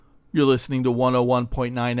You're listening to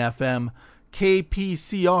 101.9 FM,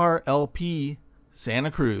 KPCR LP, Santa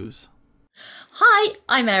Cruz. Hi,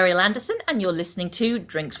 I'm Ariel Anderssen, and you're listening to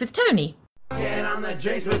Drinks with Tony. Get on the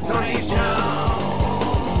Drinks with Tony show.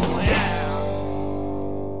 Yeah.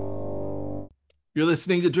 You're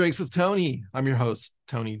listening to Drinks with Tony. I'm your host,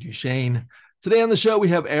 Tony Duchesne. Today on the show, we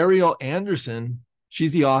have Ariel Anderssen.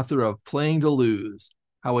 She's the author of Playing to Lose,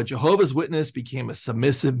 How a Jehovah's Witness Became a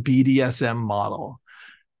Submissive BDSM Model.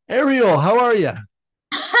 Ariel, how are you?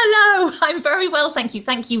 Hello, I'm very well, thank you.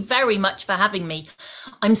 Thank you very much for having me.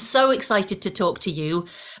 I'm so excited to talk to you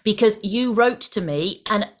because you wrote to me,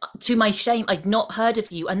 and to my shame, I'd not heard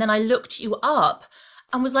of you. And then I looked you up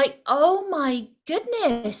and was like, oh my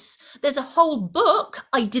goodness, there's a whole book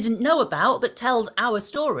I didn't know about that tells our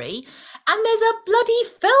story. And there's a bloody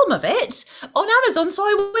film of it on Amazon. So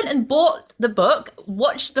I went and bought the book,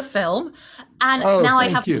 watched the film, and now I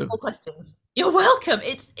have more questions. You're welcome.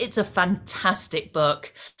 It's a fantastic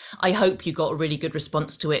book. I hope you got a really good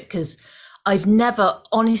response to it, because I've never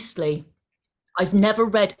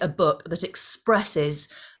read a book that expresses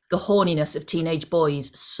the horniness of teenage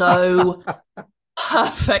boys so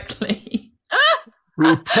perfectly.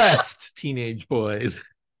 Repressed teenage boys.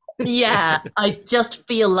 Yeah, I just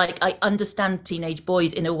feel like I understand teenage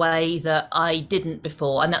boys in a way that I didn't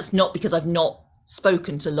before. And that's not because I've not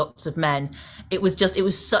spoken to lots of men. It was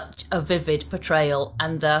such a vivid portrayal.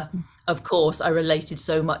 And of course, I related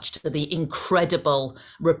so much to the incredible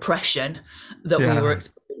repression that we were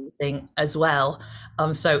experiencing as well.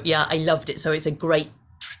 So yeah, I loved it. So it's a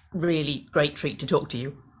really great treat to talk to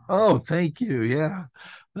you. Oh, thank you. Yeah,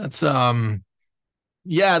 that's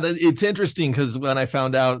it's interesting because when I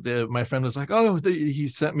found out, my friend was like, oh, he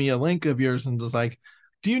sent me a link of yours and was like,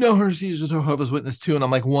 do you know her? She's a Jehovah's Witness too. And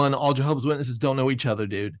I'm like, one, all Jehovah's Witnesses don't know each other,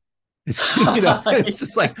 dude. It's, it's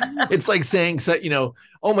just like, it's like saying,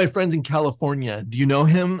 oh, my friend's in California. Do you know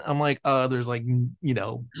him? I'm like, there's like,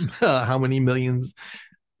 how many millions?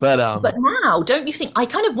 But now, don't you think I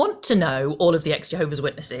kind of want to know all of the ex-Jehovah's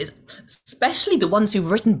Witnesses, especially the ones who've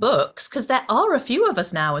written books, because there are a few of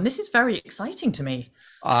us now, and this is very exciting to me.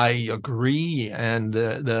 I agree, and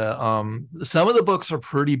the some of the books are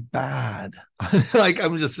pretty bad. Like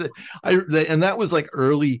and that was like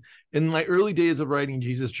early in my early days of writing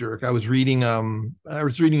Jesus Jerk. I was reading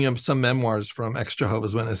some memoirs from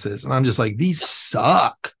ex-Jehovah's Witnesses, and I'm just like, these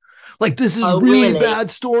suck. Like, this is really bad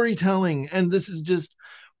storytelling, and this is just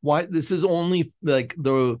why this is only like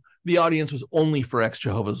the audience was only for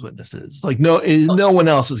ex-Jehovah's Witnesses. Like no one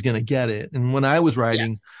else is going to get it. And when I was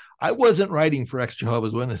writing, I wasn't writing for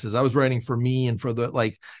ex-Jehovah's Witnesses. I was writing for me and for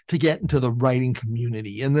to get into the writing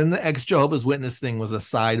community. And then the ex-Jehovah's Witness thing was a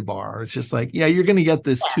sidebar. It's just like, yeah, you're going to get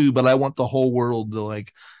this too, but I want the whole world to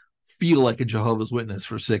like feel like a Jehovah's Witness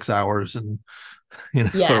for 6 hours and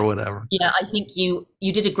or whatever. Yeah, I think you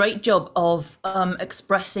did a great job of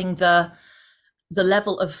expressing the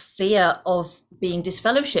level of fear of being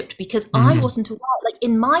disfellowshipped, because I wasn't aware, like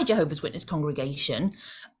in my Jehovah's Witness congregation,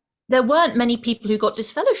 there weren't many people who got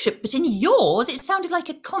disfellowshipped, but in yours, it sounded like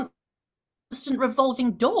a constant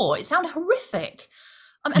revolving door. It sounded horrific.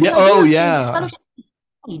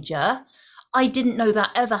 Teenager, I didn't know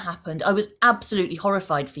that ever happened. I was absolutely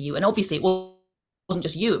horrified for you. And obviously it wasn't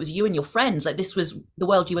just you, it was you and your friends. Like, this was the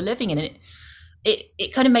world you were living in. And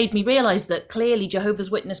it kind of made me realize that clearly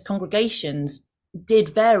Jehovah's Witness congregations did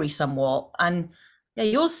vary somewhat. And yeah,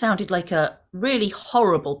 yours sounded like a really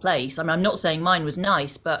horrible place. I mean, I'm not saying mine was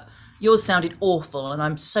nice, but yours sounded awful, and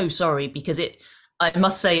I'm so sorry, because I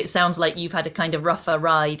must say, it sounds like you've had a kind of rougher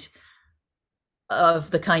ride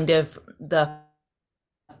of the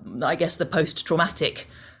post-traumatic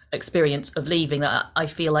experience of leaving. That I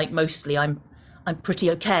feel like mostly I'm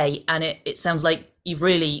pretty okay, and it sounds like you've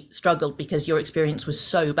really struggled because your experience was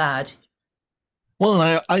so bad.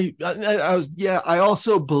 Well, I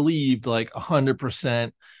also believed like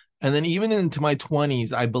 100%. And then even into my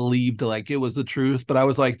 20s, I believed like it was the truth, but I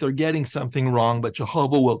was like, they're getting something wrong, but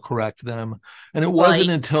Jehovah will correct them. And it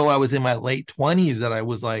wasn't until I was in my late 20s that I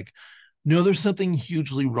was like, no, there's something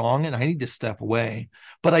hugely wrong and I need to step away.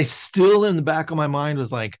 But I still, in the back of my mind,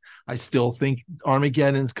 was like, I still think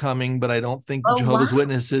Armageddon's coming, but I don't think the Jehovah's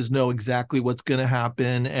Witnesses know exactly what's going to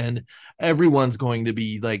happen. And everyone's going to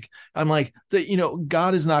be like, I'm like,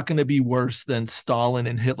 God is not going to be worse than Stalin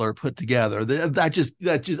and Hitler put together.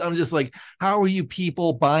 I'm just like, how are you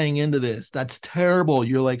people buying into this? That's terrible.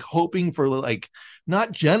 You're like hoping for like,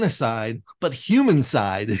 not genocide, but human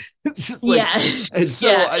side. It's just like, and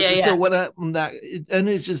so, so when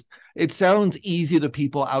it's just, it sounds easy to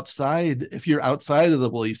people outside. If you're outside of the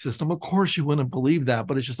belief system, of course you wouldn't believe that,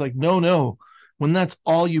 but it's just like, no, when that's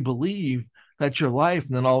all you believe, that's your life.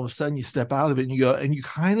 And then all of a sudden you step out of it and you go, and you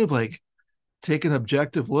kind of like take an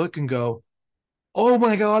objective look and go, oh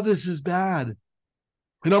my God, this is bad.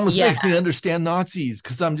 It almost Yeah, makes me understand Nazis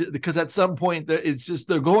because at some point it's just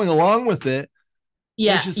they're going along with it.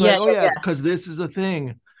 And it's yeah, just yeah, like, oh yeah, yeah, yeah. because this is a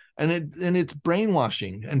thing. And it's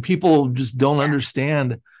brainwashing. And people just don't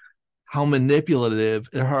understand how manipulative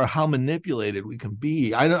or how manipulated we can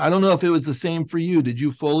be. I don't know if it was the same for you. Did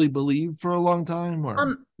you fully believe for a long time or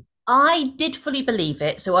Um, I did fully believe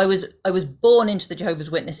it. So I was born into the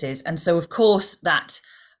Jehovah's Witnesses, and so of course that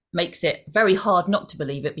makes it very hard not to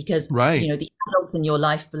believe it because right? the adults in your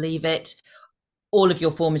life believe it. All of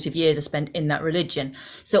your formative years are spent in that religion.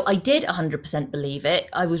 So I did 100% believe it.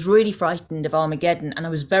 I was really frightened of Armageddon, and I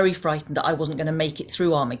was very frightened that I wasn't going to make it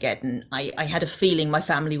through Armageddon. I had a feeling my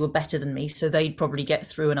family were better than me, so they'd probably get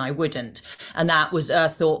through and I wouldn't. And that was a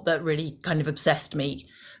thought that really kind of obsessed me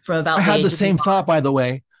from I about the had the age of same thought, by the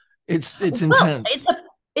way. It's well, intense.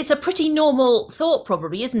 it's a pretty normal thought,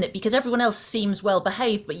 probably, isn't it? Because everyone else seems well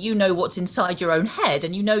behaved, but you know what's inside your own head,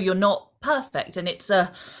 and you know you're not perfect, and it's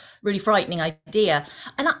a really frightening idea.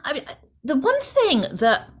 And the one thing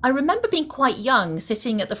that I remember being quite young,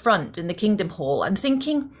 sitting at the front in the Kingdom Hall, and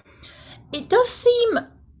thinking, it does seem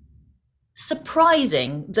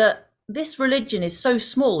surprising that this religion is so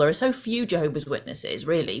small. There are so few Jehovah's Witnesses,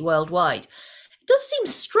 really, worldwide. It does seem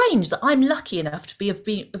strange that I'm lucky enough to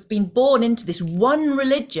have been born into this one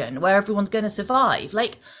religion where everyone's going to survive.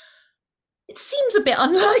 Like, it seems a bit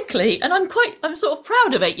unlikely, and I'm sort of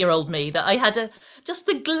proud of 8-year-old me that I had just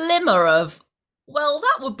the glimmer of, well,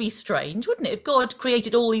 that would be strange, wouldn't it, if God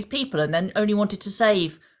created all these people and then only wanted to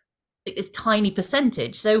save this tiny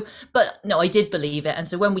percentage. So, but no, I did believe it. And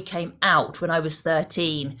so when we came out, when I was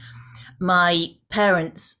 13, my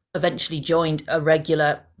parents eventually joined a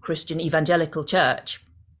regular Christian evangelical church,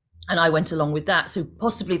 and I went along with that. So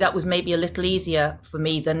possibly that was maybe a little easier for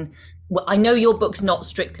me than. Well, I know your book's not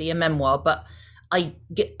strictly a memoir, but I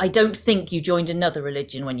don't think you joined another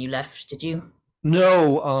religion when you left, did you?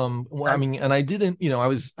 No, well, I No. mean, and I didn't,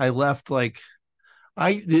 I left like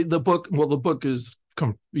the book. Well, the book is,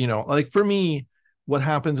 like for me, what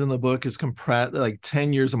happens in the book is compressed, like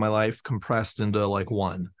 10 years of my life compressed into like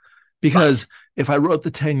one. Right. Because if I wrote the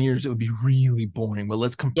 10 years, it would be really boring. But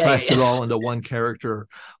let's Yeah, yeah, compress it yeah. all into one character,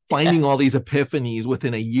 Yeah. finding all these epiphanies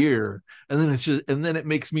within a year. And then it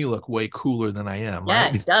makes me look way cooler than I am, Yeah,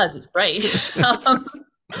 right? it does. It's great. So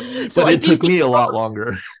But I it do took think me a lot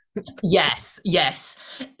longer. yes, yes.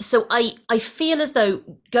 So I feel as though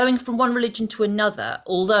going from one religion to another,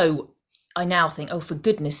 although I now think, oh, for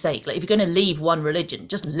goodness sake, like if you're going to leave one religion,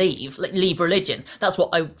 just leave, like leave religion. That's what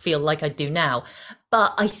I feel like I do now.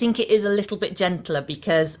 But I think it is a little bit gentler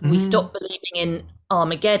because we Mhm. stopped believing in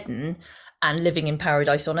Armageddon and living in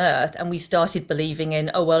paradise on earth, and we started believing in,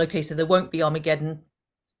 oh, well, okay, so there won't be Armageddon,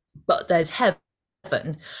 but there's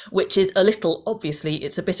heaven, which is a little, obviously,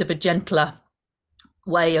 it's a bit of a gentler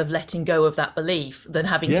way of letting go of that belief than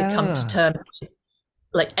having to come to Yeah. terms with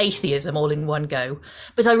like atheism all in one go.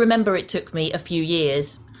 But I remember it took me a few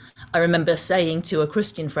years. I remember saying to a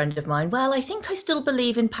Christian friend of mine, well, I think I still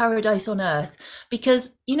believe in paradise on earth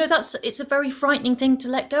because, it's a very frightening thing to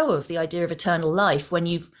let go of, the idea of eternal life when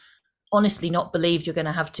you've honestly not believed you're going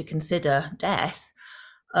to have to consider death.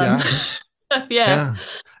 Yeah. So yeah, Yeah.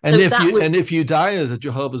 so that was, And if you die as a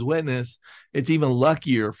Jehovah's Witness, it's even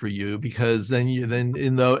luckier for you because then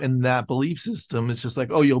in that belief system, it's just like,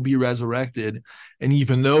 oh, you'll be resurrected. And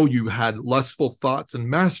even though you had lustful thoughts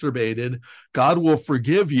and masturbated, God will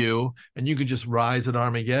forgive you and you can just rise at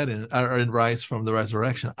Armageddon or rise from the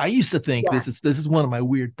resurrection. I used to think yeah. this is one of my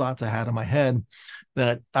weird thoughts I had in my head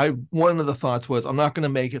that one of the thoughts was I'm not going to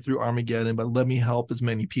make it through Armageddon, but let me help as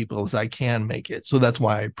many people as I can make it. So that's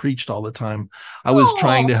why I preached all the time. I was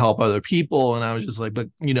trying to Oh, help other people, and I was just like, but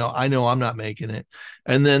I know I'm not making it.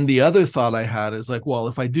 And then the other thought I had is like, well,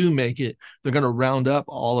 if I do make it, they're going to round up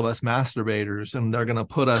all of us masturbators and they're going to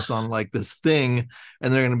put us on like this thing,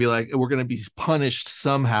 and they're going to be like, we're going to be punished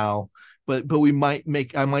somehow. But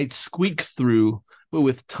I might squeak through, but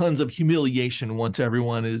with tons of humiliation once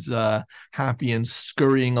everyone is happy and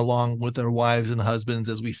scurrying along with their wives and husbands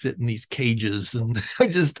as we sit in these cages. And oh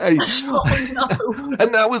no.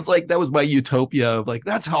 and that was my utopia of like,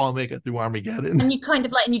 that's how I'll make it through Armageddon. And you kind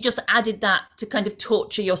of like, and you just added that to kind of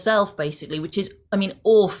torture yourself, basically, which is, I mean,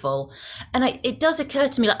 awful. And it does occur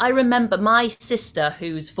to me, like, I remember my sister,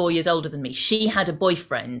 who's 4 years older than me, she had a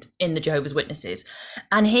boyfriend in the Jehovah's Witnesses,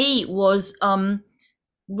 and he was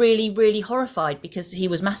really, really horrified because he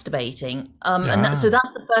was masturbating. So Yeah. that's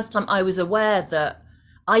the first time I was aware that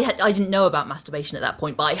I didn't know about masturbation at that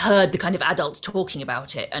point, but I heard the kind of adults talking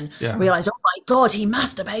about it and Yeah. realized, oh my God, he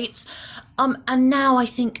masturbates. And now I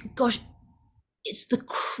think, gosh, it's the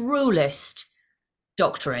cruelest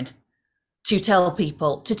doctrine to tell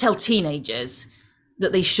people, to tell teenagers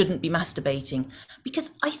that they shouldn't be masturbating,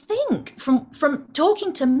 because I think from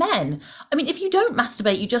talking to men, I mean, if you don't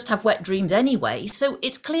masturbate, you just have wet dreams anyway, so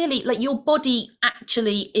it's clearly like your body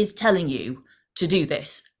actually is telling you to do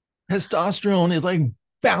this. Testosterone is like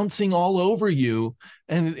bouncing all over you,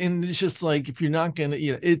 and it's just like, if you're not gonna,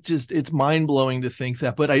 it's mind-blowing to think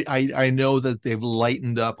that. But I know that they've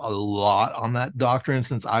lightened up a lot on that doctrine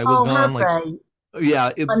since I was Oh, gone. have Like, they? yeah,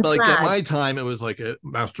 I'm like at glad. my time it was like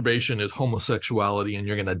masturbation is homosexuality and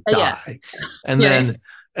you're gonna Yeah, die. and yeah. then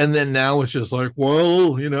and then now it's just like,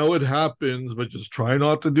 well, it happens, but just try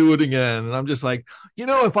not to do it again. And I'm just like,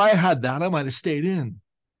 if I had that, I might have stayed in.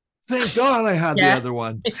 Thank God I had the Yeah. other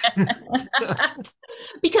one.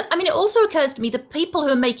 Because I mean, it also occurs to me the people who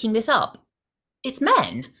are making this up, it's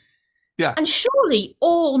men. Yeah. And surely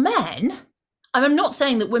all men, I'm not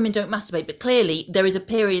saying that women don't masturbate, but clearly there is a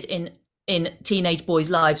period in teenage boys'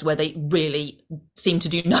 lives where they really seem to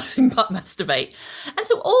do nothing but masturbate. And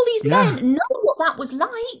so all these Yeah. men know what that was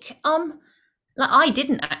like. Like I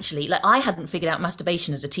didn't actually, like I hadn't figured out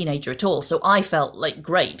masturbation as a teenager at all. So I felt like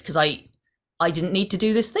great because I didn't need to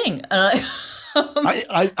do this thing. And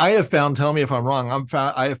I have found, tell me if I'm wrong,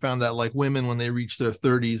 I have found that like women, when they reach their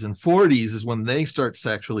 30s and 40s, is when they start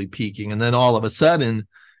sexually peaking, and then all of a sudden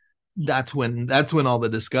that's when all the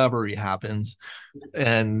discovery happens.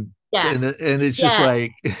 and yeah, and it's just yeah.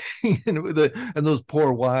 like, and those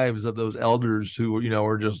poor wives of those elders who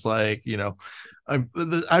are just like,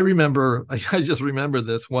 I remember, I just remember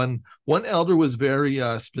this one elder was very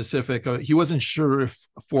specific. He wasn't sure if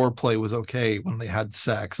foreplay was okay when they had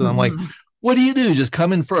sex, and I'm like, Mhm. what do you do, just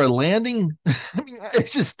come in for a landing? I mean,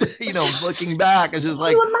 it's just, looking back, it's just Can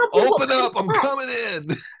like, you imagine what open kind up, of I'm sex? coming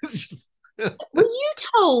in. It's just Were you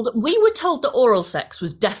told? We were told that oral sex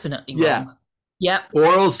was definitely yeah. wrong. Yep.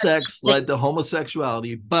 Oral sex led to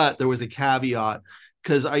homosexuality, but there was a caveat,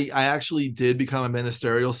 because I actually did become a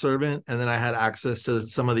ministerial servant, and then I had access to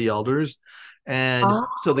some of the elders. And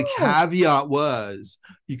so the Oh, caveat was,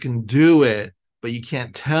 you can do it, but you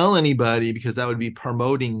can't tell anybody, because that would be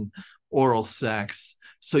promoting oral sex.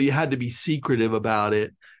 So you had to be secretive about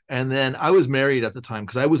it. And then I was married at the time,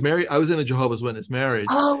 because I was in a Jehovah's Witness marriage.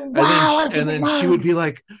 oh And then wow! I and didn't then she would know. be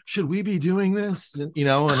like, should we be doing this? And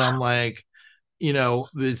I'm like,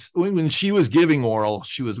 this, when she was giving oral,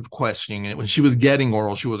 she was questioning it. When she was getting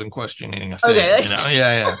oral, she wasn't questioning a thing. Okay. Yeah,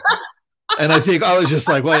 yeah. And I think I was just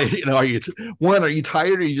like, wait, are you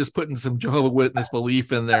tired, or are you just putting some Jehovah Witness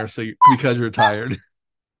belief in there because you're tired?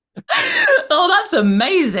 Oh, that's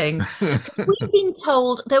amazing. We've been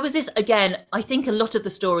told there was this again. I think a lot of the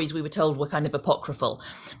stories we were told were kind of apocryphal,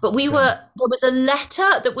 but Yeah. there was a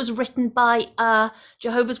letter that was written by a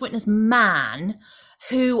Jehovah's Witness man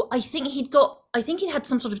who I think he'd had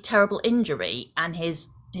some sort of terrible injury and his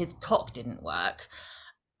cock didn't work.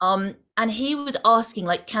 And he was asking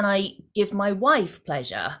like, can I give my wife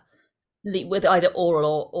pleasure with either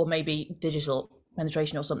oral or maybe digital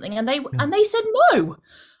penetration or something? And they said no.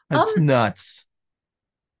 That's Um, nuts.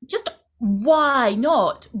 just why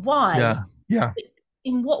not? Why? Yeah. Yeah.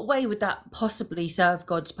 In what way would that possibly serve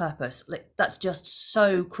God's purpose? Like that's just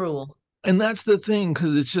so cruel. And that's the thing,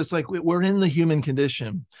 because it's just like, we're in the human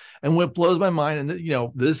condition. And what blows my mind,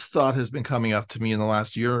 and this thought has been coming up to me in the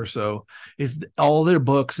last year or so, is all their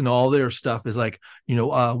books and all their stuff is like,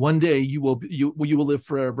 one day you will live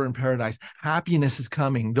forever in paradise, happiness is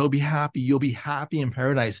coming, they'll be happy, you'll be happy in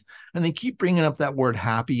paradise. And they keep bringing up that word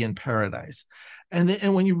happy in paradise. And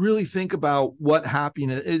when you really think about what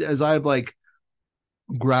happiness, as I've like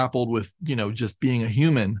grappled with, just being a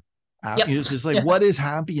human, Yep. it's just like, Yeah. what is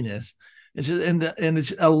happiness? It's just, and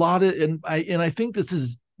it's a lot of, and I think this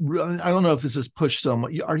is, I don't know if this is pushed so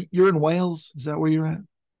much. You're in Wales, is that where you're at?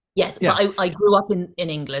 Yes, but Yeah. I grew up in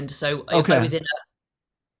England, so I Okay. was in an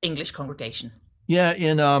English congregation. Yeah.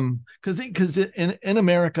 Because in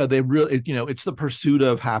America, they really, it's the pursuit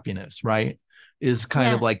of happiness, right, is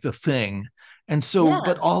kind of Yeah. like the thing. And so, Yeah.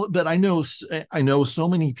 but I know so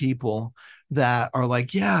many people that are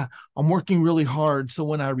like, yeah, I'm working really hard, so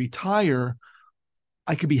when I retire,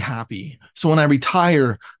 I could be happy. So when I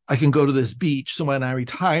retire, I can go to this beach. So when I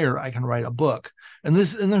retire, I can write a book. And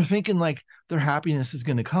they're thinking like their happiness is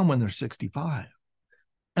going to come when they're 65.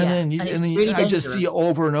 And Yeah. then And it's and then really I just dangerous. see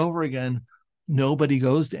over and over again, nobody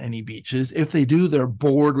goes to any beaches. If they do, they're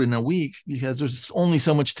bored in a week, because there's only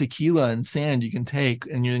so much tequila and sand you can take.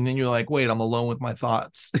 And then you're like, wait, I'm alone with my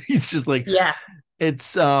thoughts. It's just like, Yeah.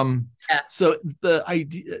 it's Yeah. so the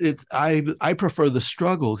idea I prefer the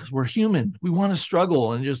struggle because we're human. We want to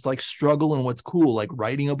struggle and just like struggle in what's cool, like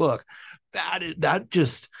writing a book. That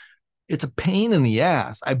just it's a pain in the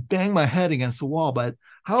ass. I bang my head against the wall, but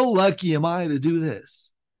how lucky am I to do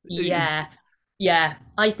this? Yeah. Yeah.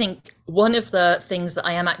 I think one of the things that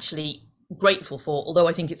I am actually grateful for, although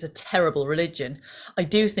I think it's a terrible religion, I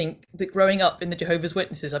do think that growing up in the Jehovah's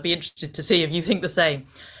Witnesses, I'd be interested to see if you think the same.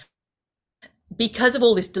 Because of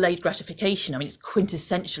all this delayed gratification, I mean, it's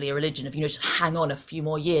quintessentially a religion of, just hang on a few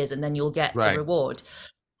more years and then you'll get the Right. reward.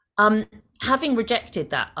 Um, Having rejected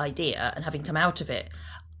that idea and having come out of it,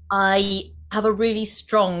 I have a really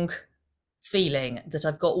strong feeling that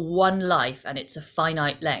I've got one life and it's a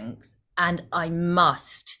finite length, and I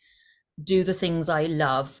must do the things I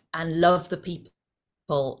love and love the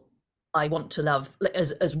people I want to love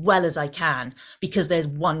as well as I can, because there's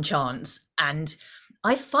one chance. And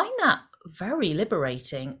I find that very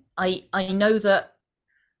liberating. I know that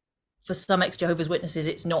for some ex-Jehovah's Witnesses,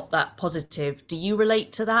 it's not that positive. Do you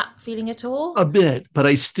relate to that feeling at all? A bit, but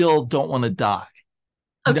I still don't want to die.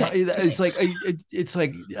 Okay. It's like it's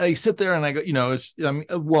like I sit there and I go, it's I mean,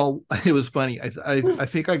 well, it was funny. I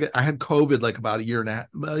think I had COVID like about a year and a half,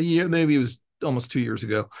 about a year, maybe it was almost 2 years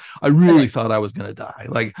ago. I really Okay. thought I was gonna die.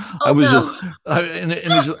 Like I Oh was no. just, and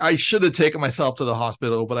it's just, I should have taken myself to the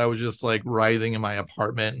hospital, but I was just like writhing in my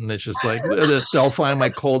apartment, and it's just like they'll find my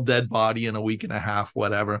cold dead body in a week and a half,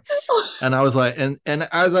 whatever. And I was like, and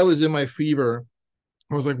as I was in my fever,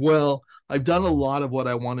 I was like, well, I've done a lot of what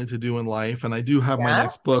I wanted to do in life, and I do have my Yeah.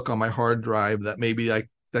 next book on my hard drive that maybe that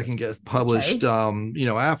can get published, Okay.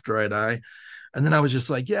 after I die. And then I was just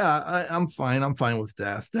like, yeah, I'm fine. I'm fine with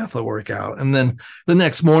death. Death will work out. And then the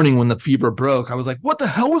next morning when the fever broke, I was like, what the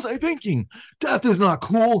hell was I thinking? Death is not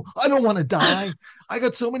cool. I don't want to die. I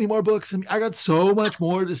got so many more books and I got so much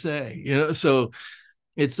more to say, so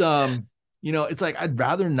it's it's like I'd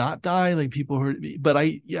rather not die, like people hurt me, but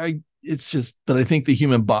it's just, but I think the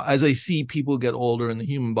human body, as I see people get older and the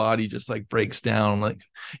human body just like breaks down, like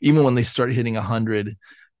even when they start hitting 100,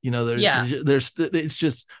 Yeah. there's it's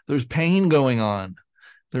just there's pain going on.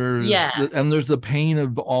 Yeah. There's the pain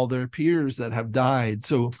of all their peers that have died.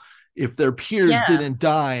 So if their peers Yeah. didn't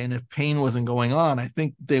die and if pain wasn't going on, I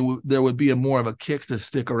think there would be a more of a kick to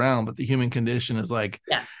stick around. But the human condition is like,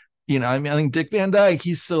 Yeah. I mean, I think Dick Van Dyke,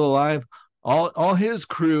 he's still alive. All his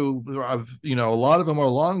crew, a lot of them are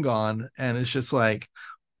long gone, and it's just like,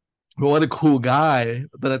 well, what a cool guy.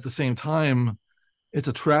 But at the same time, it's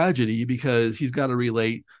a tragedy because he's got to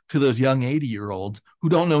relate to those young 80-year-olds who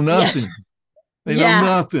don't know Yeah. nothing. They know Yeah.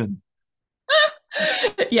 nothing.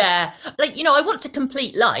 Yeah. Like, I want to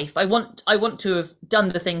complete life. I want to have done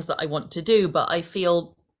the things that I want to do, but I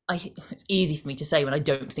feel it's easy for me to say when I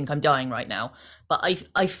don't think I'm dying right now, but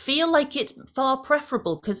I feel like it's far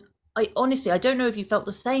preferable, because I honestly, I don't know if you felt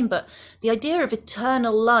the same, but the idea of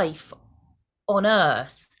eternal life on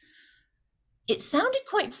Earth, it sounded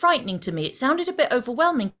quite frightening to me. It sounded a bit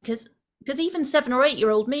overwhelming, because even 7 or 8 year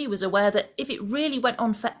old me was aware that if it really went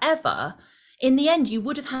on forever, in the end, you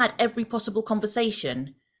would have had every possible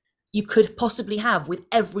conversation you could possibly have with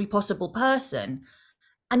every possible person,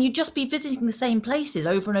 and you'd just be visiting the same places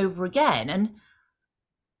over and over again.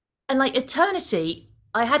 And like eternity,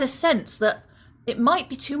 I had a sense that it might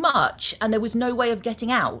be too much and there was no way of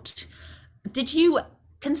getting out. Did you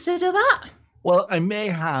consider that? Well, I may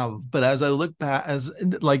have, but as I look back, as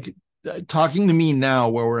like talking to me now,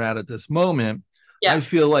 where we're at this moment, I Yeah.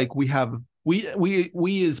 feel like we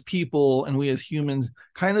as people and we as humans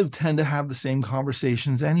kind of tend to have the same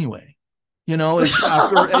conversations anyway. It's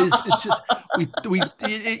just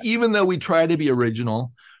even though we try to be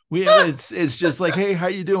original, it's just like, hey, how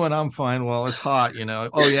you doing? I'm fine. Well, it's hot.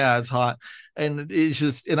 Oh yeah, it's hot. And it's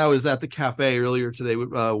just, and I was at the cafe earlier today,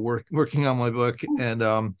 working on my book,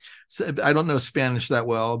 and so I don't know Spanish that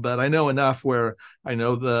well, but I know enough where I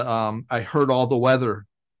know I heard all the weather,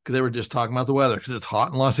 because they were just talking about the weather because it's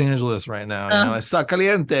hot in Los Angeles right now. Está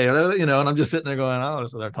caliente, and I'm just sitting there going, oh,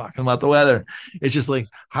 so they're talking about the weather. It's just like,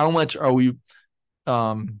 how much are we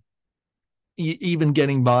even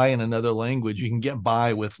getting by in another language? You can get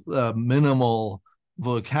by with minimal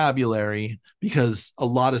vocabulary because a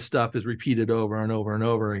lot of stuff is repeated over and over and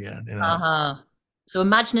over again. Uh-huh. So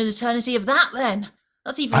imagine an eternity of that then.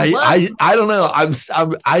 That's even I, worse. I I don't know.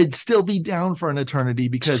 I'd still be down for an eternity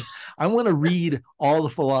because I want to read all the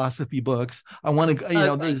philosophy books. I want to,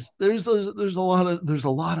 Okay. there's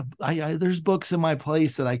there's books in my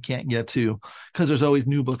place that I can't get to because there's always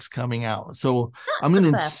new books coming out. So I'm That's a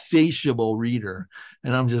an fair insatiable reader,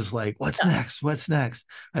 and I'm just like, what's point. next? What's next?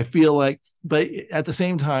 I feel like, but at the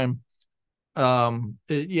same time,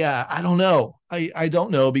 Yeah, I don't know. I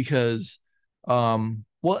don't know because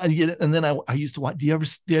well, and then I used to watch.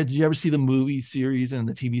 Did you ever see the movie series and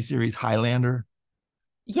the TV series Highlander?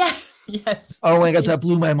 Yes, yes. Oh my god, that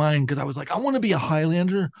blew my mind because I was like, I want to be a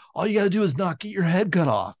Highlander. All you got to do is not get your head cut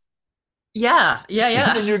off, Yeah, yeah, and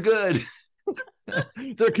yeah. then you're good.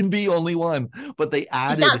 There can be only one, but they Did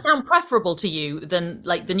that added. sound preferable to you than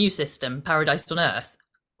like the new system, Paradise on Earth?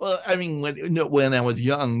 Well, I mean, when I was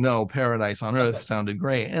young, no, Paradise on Earth sounded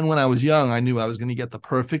great. And when I was young, I knew I was going to get the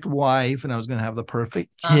perfect wife and I was going to have the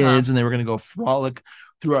perfect Uh-huh. kids and they were going to go frolic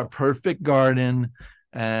through our perfect garden.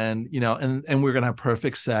 And, and we're going to have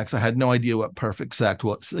perfect sex. I had no idea what perfect sex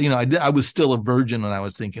was. I was still a virgin when I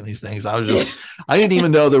was thinking these things. Yeah. I didn't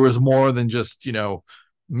even know there was more than just,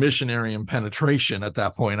 missionary and penetration at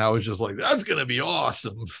that point. I was just like, that's going to be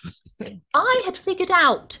awesome. I had figured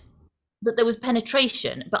out that there was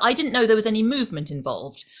penetration, but I didn't know there was any movement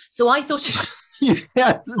involved. So I thought, Yes,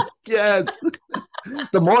 yes.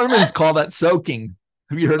 The Mormons call that soaking.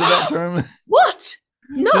 Have you heard of that term? what?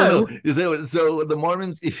 No, no. No. So the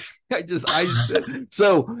Mormons,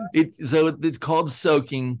 it's called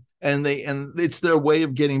soaking, and it's their way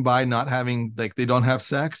of getting by, not having like they don't have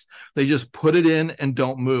sex. They just put it in and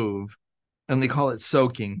don't move, and they call it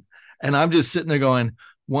soaking. And I'm just sitting there going,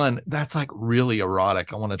 one, that's like really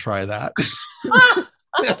erotic. I want to try that. Ah,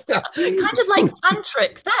 kind of like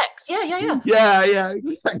tantric sex. Yeah, yeah, yeah. Yeah, yeah,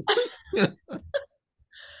 exactly.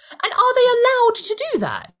 And are they allowed to do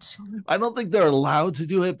that? I don't think they're allowed to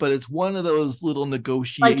do it, but it's one of those little Like a grey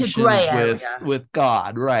negotiations area. with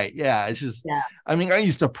God, right? Yeah, it's just. Yeah. I mean, I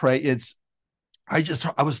used to pray. I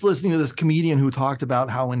was listening to this comedian who talked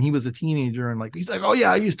about how when he was a teenager and like he's like, oh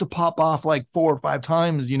yeah, I used to pop off like 4 or 5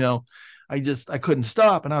 times. I couldn't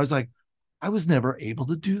stop, and I was like, I was never able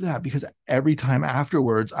to do that because every time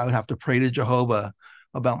afterwards, I would have to pray to Jehovah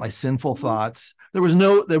about my sinful thoughts.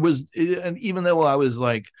 And even though I was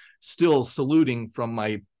like still saluting from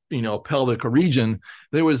my, pelvic region,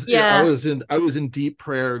 Yeah. I was in deep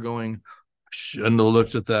prayer going, I shouldn't have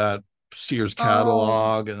looked at that Sears Oh,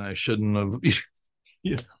 catalog and I shouldn't have, it's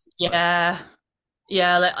like, yeah.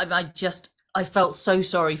 Yeah. Like, I felt so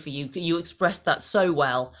sorry for you. You expressed that so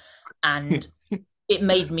well. And it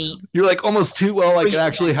made me you're like almost too well, like it really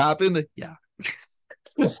actually happened. Yeah.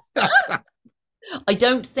 I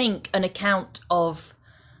don't think an account of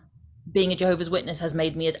being a Jehovah's Witness has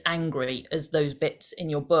made me as angry as those bits in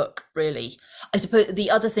your book, really. I suppose the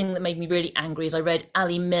other thing that made me really angry is I read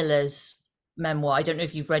Ali Miller's memoir. I don't know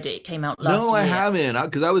if you've read it, it came out No, last I year. haven't,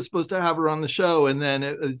 because I was supposed to have her on the show, and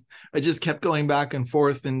then I just kept going back and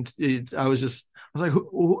forth, and I was like,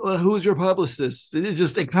 who's your publicist?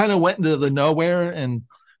 It kind of went into the nowhere. And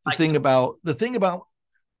Right. the thing about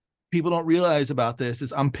people don't realize about this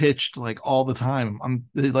is I'm pitched like all the time. I'm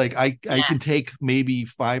like, I Yeah. can take maybe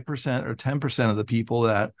 5% or 10% of the people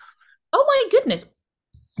that, Oh my goodness.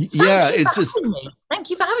 yeah, Thank you it's for just. having me. Thank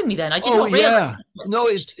you for having me then. I did Oh not realize yeah. it was No,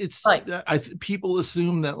 pitched. Like, people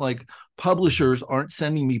assume that like publishers aren't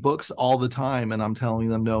sending me books all the time, and I'm telling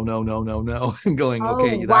them no, no, no, no, no, and going, oh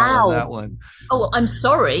okay, that one, that wow. one. Oh well, I'm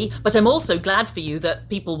sorry, but I'm also glad for you that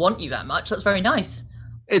people want you that much. That's very nice.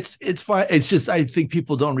 It's fine. It's just I think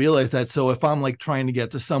people don't realize that. So if I'm like trying to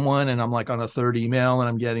get to someone and I'm like on a third email and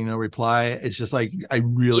I'm getting no reply, it's just like Yeah,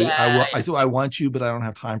 I want you, but I don't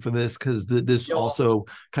have time for this because this sure. also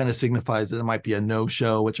kind of signifies that it might be a no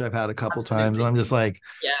show, which I've had a couple times, and Absolutely. I'm just like,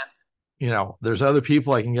 Yeah, there's other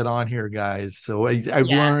people I can get on here, guys. So yeah.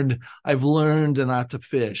 I've learned not to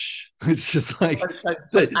fish. It's just like the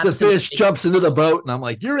fish Absolutely. jumps into the boat and I'm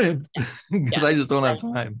like, you're in, because Yeah, I just don't have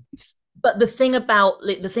same. time. But the thing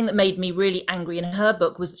that made me really angry in her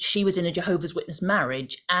book was she was in a Jehovah's Witness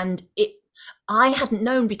marriage, and it I hadn't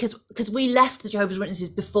known because we left the Jehovah's Witnesses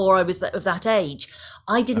before I was of that age.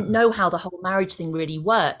 I didn't know how the whole marriage thing really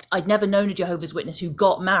worked. I'd never known a Jehovah's Witness who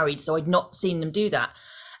got married, so I'd not seen them do that.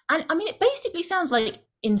 And I mean, it basically sounds like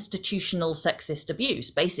institutional sexist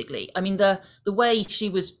abuse. Basically, I mean the way she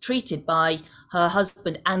was treated by her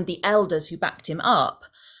husband and the elders who backed him up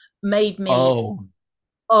made me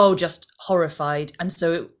Oh, just horrified. And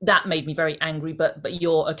so that made me very angry, but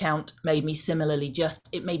your account made me similarly, just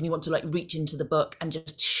it made me want to like reach into the book and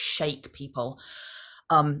just shake people,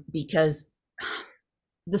 because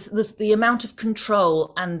the amount of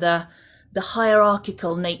control and the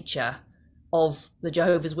hierarchical nature of the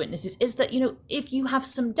Jehovah's Witnesses is that, if you have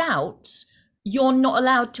some doubts, you're not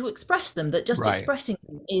allowed to express them, that just right. expressing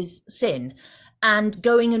them is sin, and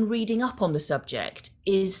going and reading up on the subject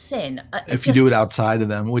is sin. If you do it Just outside of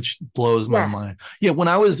them, which blows my yeah. mind. Yeah, when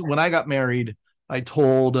I got married, I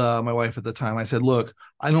told my wife at the time, I said, look,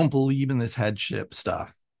 I don't believe in this headship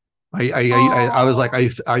stuff. I was like,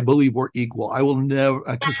 I believe we're equal. I will never,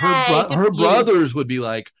 because Yay, good her for you. brothers would be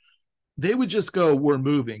like, they would just go, we're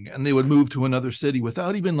moving, and they would move to another city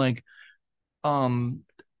without even like um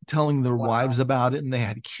telling their wives Wow. about it, and they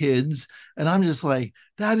had kids, and I'm just like,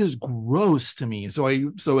 that is gross to me. So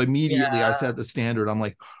immediately I Yeah, set the standard. I'm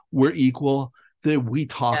like, we're equal, that we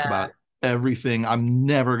talk yeah. about everything. I'm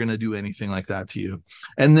never going to do anything like that to you.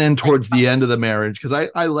 And then Like, towards the end of the marriage, because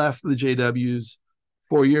I left the JWs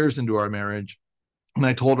 4 years into our marriage, and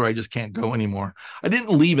I told her I just can't go anymore. I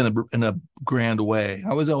didn't leave in a grand way.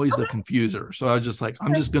 I was always the confuser. So I was just like,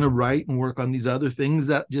 I'm just going to write and work on these other things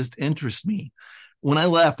that just interest me. When I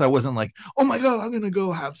left, I wasn't like, oh my God, I'm going to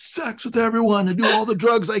go have sex with everyone and do all the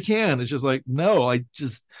drugs I can. It's just like, no, I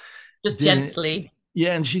just just didn't. gently.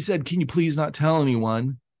 Yeah. And she said, can you please not tell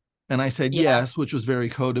anyone? And I said Yeah. yes, which was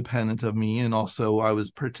very codependent of me. And also,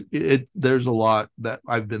 there's a lot that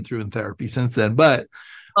I've been through in therapy since then. But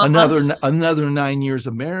Uh-huh. another 9 years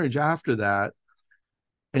of marriage after that,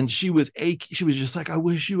 and she was just like, I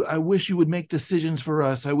wish you would make decisions for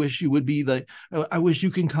us. I wish you would be like, I wish you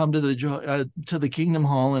can come to the Kingdom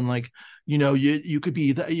Hall, and like, you could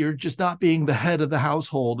be you're just not being the head of the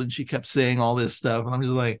household. And she kept saying all this stuff, and I'm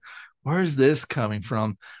just like, where's this coming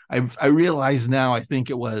from? I realize now, I think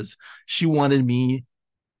it was, she wanted me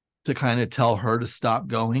to kind of tell her to stop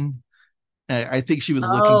going. I think she was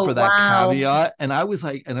looking for Oh, that wow. caveat. And I was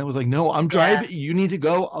like, no, I'm Yeah. driving. You need to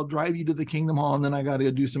go. I'll drive you to the Kingdom Hall, and then I got to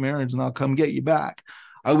go do some errands, and I'll come get you back.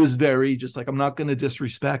 I was very just like, I'm not going to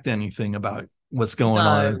disrespect anything about what's going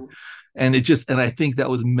on. No. And I think that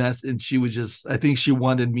was mess. And I think she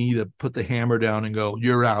wanted me to put the hammer down and go,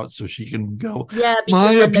 you're out. So she can go, Yeah,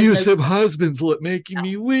 my because then there's no. abusive husband's making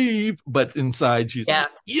me leave. But inside, she's Yeah. like,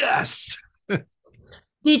 yes.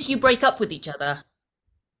 Did you break up with each other?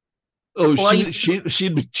 Oh, Or are you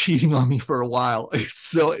she'd been cheating on me for a while. It's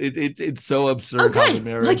so absurd how the okay? Like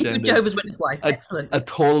marriage a good ended. Jehovah's Witness wife. A Excellent. a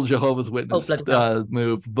total Jehovah's Oh, Witness bloody hell.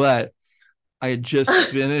 move. But I had just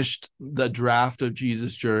finished the draft of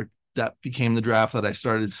Jesus Jerk. That became the draft that I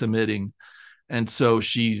started submitting. And so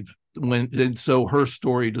her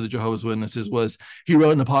story to the Jehovah's Witnesses was, he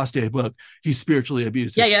wrote an apostate book. He's spiritually Yeah,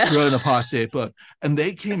 abusive. yeah. He wrote an apostate book. And Yeah.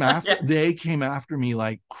 they came after me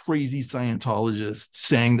like crazy Scientologists,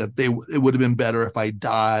 saying that it would have been better if I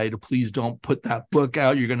died. Please don't put that book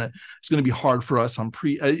out. It's gonna be hard for us.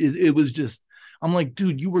 It was just, I'm like,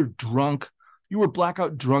 dude, you were drunk. You were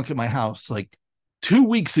blackout drunk at my house like 2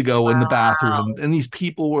 weeks ago in the bathroom. Wow. And these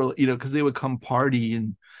people were, because they would come party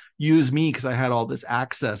and use me because I had all this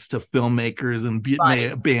access to filmmakers and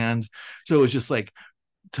Right. bands. So it was just like,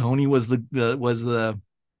 Tony was the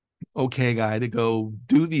okay guy to go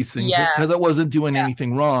do these things with, Yeah. because I wasn't doing Yeah.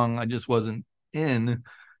 anything wrong. I just wasn't in.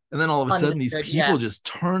 And then all of a sudden, these Understood. Yeah. people just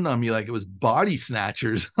turned on me like it was body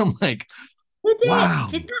snatchers. I'm like, Did wow.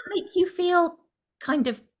 that make you feel kind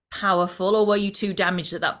of powerful, or were you too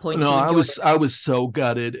damaged at that point No, to I enjoy was it? I was so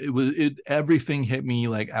gutted. Everything hit me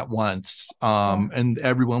like at once. Oh, And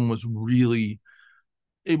everyone was really,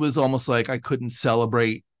 it was almost like I couldn't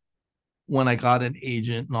celebrate when I got an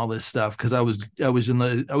agent and all this stuff, because I was in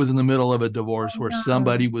the middle of a divorce where no.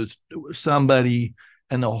 somebody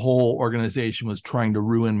and the whole organization was trying to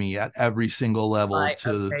ruin me at every single level Right, to.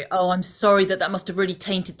 okay. Oh, I'm sorry that that must have really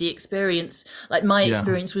tainted the experience. Like Yeah. my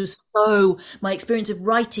experience of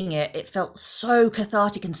writing it, it felt so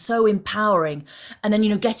cathartic and so empowering. And then,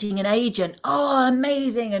 getting an agent, oh,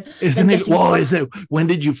 amazing. And then Isn't it? getting Well, is it? When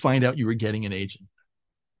did you find out you were getting an agent?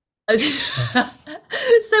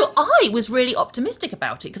 so I was really optimistic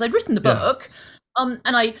about it because I'd written the Yeah. book, and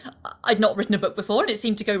I'd not written a book before, and it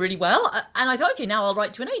seemed to go really well. And I thought, okay, now I'll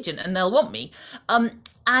write to an agent, and they'll want me.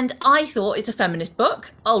 And I thought it's a feminist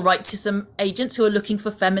book. I'll write to some agents who are looking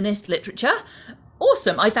for feminist literature.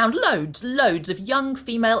 Awesome! I found loads of young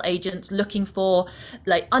female agents looking for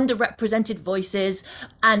like underrepresented voices,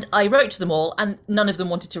 and I wrote to them all, and none of them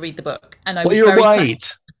wanted to read the book, and I Well, was you're very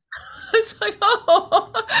right. it's like,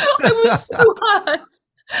 oh, I was so hurt.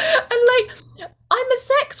 And like, I'm a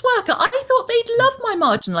sex worker. I thought they'd love my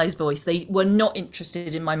marginalized voice. They were not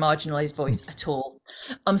interested in my marginalized voice at all.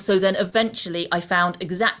 So then eventually I found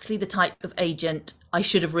exactly the type of agent I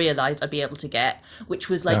should have realized I'd be able to get, which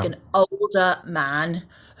was like Yeah. an older man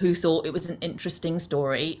who thought it was an interesting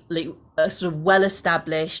story, like a sort of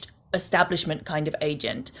well-established establishment kind of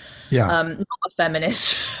agent, Yeah. not a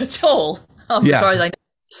feminist at all, as Yeah. far as I know.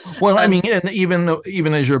 Well, I Um, mean, and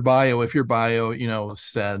even as your bio, if your bio,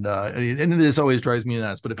 said, and this always drives me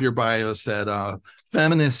nuts, but if your bio said,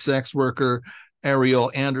 feminist sex worker Ariel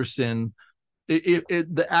Anderson,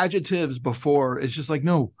 the adjectives before, it's just like,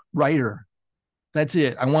 no, writer. That's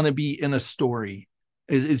it. I want to be in a story.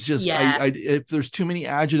 It's just Yeah. if there's too many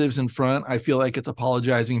adjectives in front, I feel like it's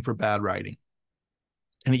apologizing for bad writing,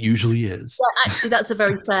 and it usually is. Well, actually, that's a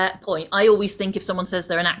very fair point. I always think if someone says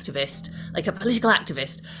they're an activist, like a political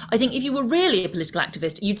activist, I think if you were really a political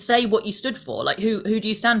activist, you'd say what you stood for. Like, who do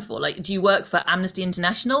you stand for? Like, do you work for Amnesty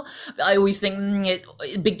International? I always think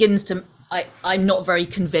it begins to. I'm not very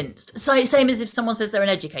convinced. So same as if someone says they're an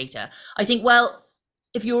educator. I think, well,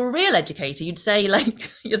 if you're a real educator, you'd say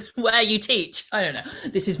like where you teach. I don't know.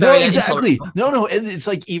 This is No, very exactly. intolerable. No, it's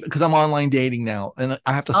like, even because I'm online dating now, and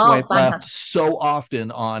I have to Oh, swipe left fantastic. so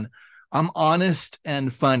often on I'm honest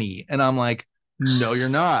and funny, and I'm like, no, you're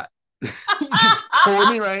not. You just told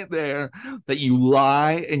me right there that you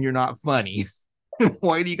lie and you're not funny.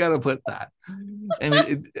 Why do you got to put that?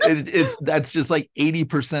 And it's that's just like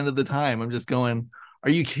 80% of the time. I'm just going, are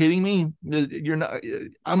you kidding me? You're not.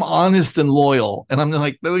 I'm honest and loyal, and I'm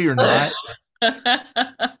like, no, you're not.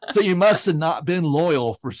 So you must have not been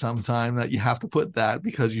loyal for some time that you have to put that,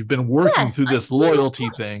 because you've been working Yes, through I this see your loyalty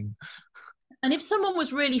point. thing. And if someone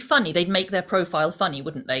was really funny, they'd make their profile funny,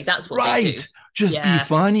 wouldn't they? That's what they do. Right. Just be Yeah,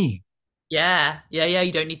 funny. yeah.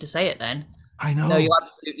 You don't need to say it then. I No, you're know.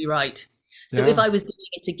 absolutely right. So if Yeah. I was doing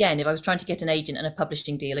it again, if I was trying to get an agent and a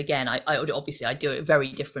publishing deal again, I would obviously I'd do it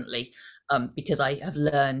very differently, because I have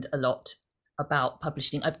learned a lot about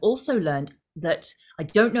publishing. I've also learned that I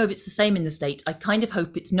don't know if it's the same in the States. I kind of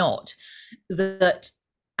hope it's not. That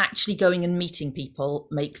actually going and meeting people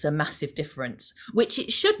makes a massive difference, which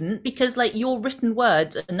it shouldn't, because like your written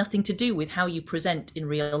words are nothing to do with how you present in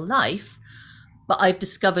real life. But I've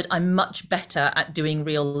discovered I'm much better at doing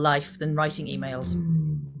real life than writing emails.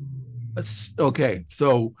 Okay.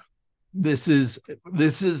 So this is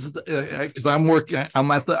because I'm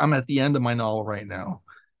at the end of my novel right now.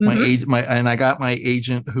 My Mm-hmm. age my and I got my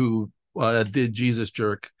agent who did Jesus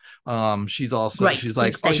Jerk. Great. She's So you've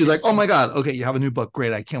like, stayed with the oh same. my god, okay, you have a new book,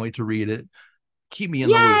 great, I can't wait to read it, keep me in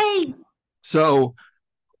the loop. Yay! So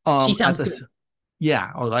She at sounds good. this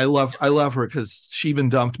yeah, I love her, because she even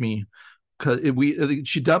dumped me, because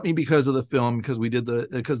she dumped me because of the film,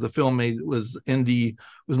 because the film made was indie,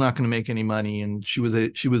 was not going to make any money, and she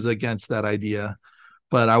was against that idea.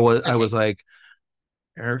 But I was Okay. like,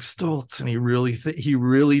 Eric Stoltz, and he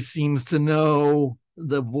really seems to know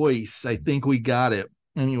the voice. I think we got it.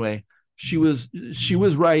 Anyway, she was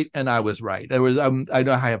right, and I was right. I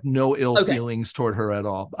know I have no ill Okay. feelings toward her at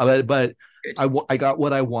all. But Good. I got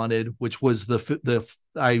what I wanted, which was the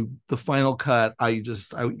final cut.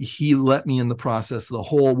 He let me in the process the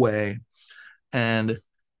whole way, and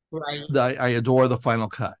Right. I adore the final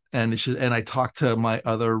cut. And I talked to my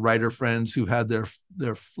other writer friends who had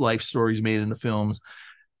their life stories made into films,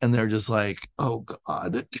 and they're just like, oh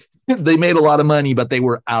god, they made a lot of money, but they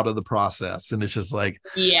were out of the process. And it's just like,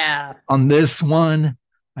 Yeah. on this one,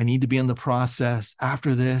 I need to be in the process.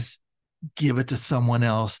 After this, give it to someone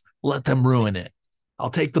else, let them ruin it, I'll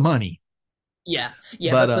take the money. Yeah.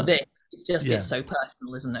 Yeah. But But for this, it's yeah, so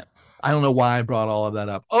personal, isn't it? I don't know why I brought all of that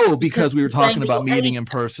up. Oh, Because because we were you're saying talking that about your meeting age. in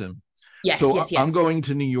person. Yes. So Yes. I'm Yes. going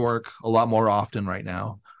to New York a lot more often right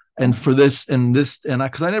now. And for this, and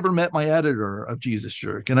because I never met my editor of Jesus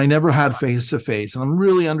Jerk, and I never had face to face, and I'm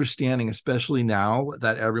really understanding, especially now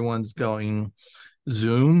that everyone's going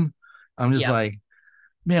Zoom. I'm just Yeah. like,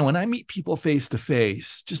 man, when I meet people face to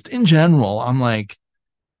face, just in general, I'm like,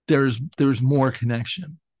 there's more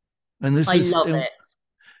connection. And this I is love it.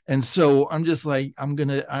 and so I'm just like, I'm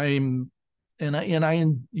and I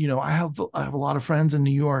I have a lot of friends in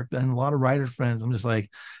New York and a lot of writer friends. I'm just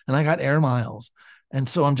like, and I got air miles. And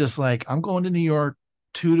so I'm just like, I'm going to New York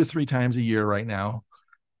 2 to 3 times a year right now,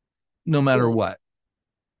 no matter Cool. what.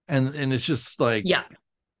 And it's just like, Yeah.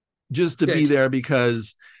 just to be Good. there,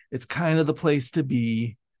 because it's kind of the place to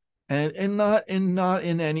be. And not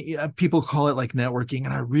in any people call it like networking,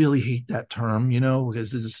 and I really hate that term,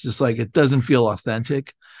 because it's just like, it doesn't feel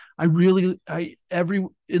authentic. I every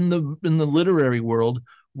in the literary world,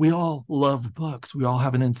 we all love books, we all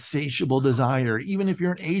have an insatiable desire. Even if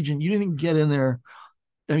you're an agent, you didn't get in there.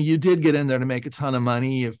 I mean, you did get in there to make a ton of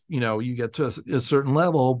money if you get to a certain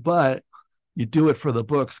level, but you do it for the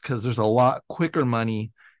books, because there's a lot quicker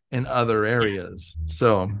money in other areas. Yes,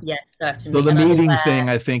 So certainly. the And I'm meeting aware. thing,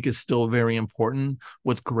 I think, is still very important.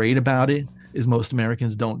 What's great about it is most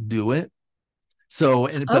Americans don't do it. But Oh,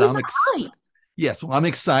 is that right? yes, well, I'm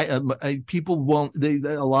excited. People won't.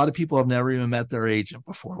 A lot of people have never even met their agent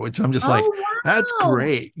before, which I'm just like, Oh, that's wow.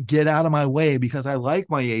 great. Get out of my way, because I like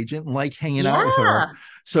my agent and like hanging out with her. Yeah.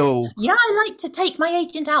 So Yeah, I like to take my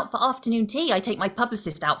agent out for afternoon tea. I take my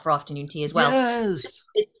publicist out for afternoon tea as well. yes,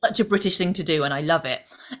 It's such a British thing to do, and I love it.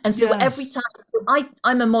 And so every yes, time, so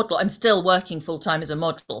I'm a model, I'm still working full time as a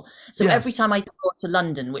model. So every yes. time I go to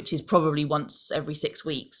London, which is probably once every 6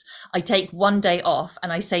 weeks, I take one day off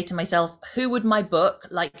and I say to myself, who would my book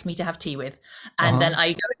like me to have tea with? And then Uh-huh.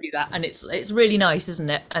 I go and do that. And it's really nice, isn't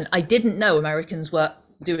it? And I didn't know Americans were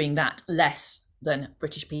doing that less than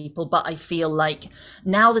British people, but I feel like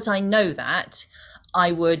now that I know that,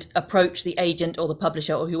 I would approach the agent or the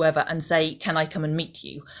publisher or whoever and say, can I come and meet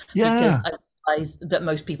you? Because Yeah. I realize that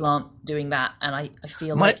most people aren't doing that. And I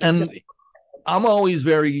feel My like it's and just, I'm always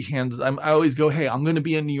very hands. I always go, hey, I'm going to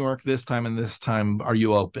be in New York this time and this time. Are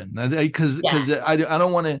you open? yeah, Because I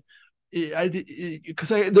don't want to. Because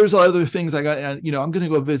there's other things I got. You know, I'm going to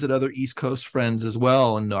go visit other East Coast friends as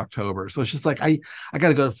well in October. So it's just like I got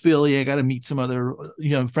to go to Philly. I got to meet some other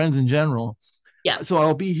friends in general. yeah, So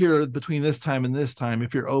I'll be here between this time and this time.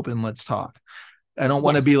 If you're open, let's talk. I don't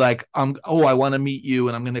want to yes, be like, I want to meet you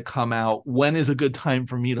and I'm going to come out. When is a good time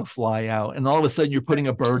for me to fly out? And all of a sudden you're putting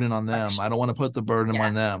a burden on them. I don't want to put the burden yeah,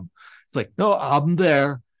 on them. It's like, no, I'm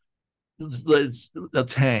there.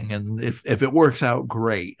 Let's hang. And if it works out,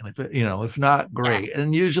 great. And if not, yeah. great.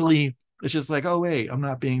 And usually it's just like, oh wait, I'm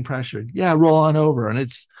not being pressured. Yeah, roll on over. And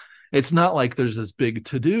it's not like there's this big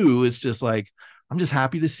to do. It's just like, I'm just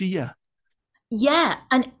happy to see you. Yeah.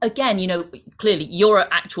 And again, clearly you're an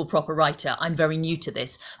actual proper writer. I'm very new to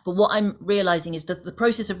this. But what I'm realizing is that the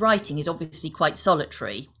process of writing is obviously quite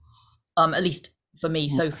solitary, at least for me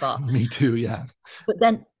so far. Me too. Yeah. But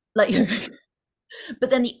then, like, but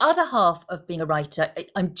then the other half of being a writer,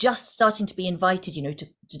 I'm just starting to be invited,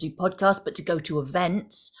 to do podcasts, but to go to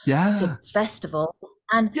events, to Yeah. festivals,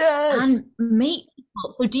 and Yes. meet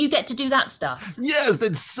people. So do you get to do that stuff? Yes,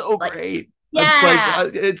 it's so Like, great. It's like yeah,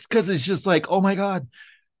 it's because it's just like, oh my god,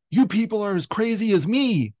 you people are as crazy as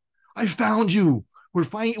me. I found you. We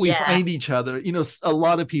yeah, find each other. A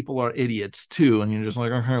lot of people are idiots too, and you're just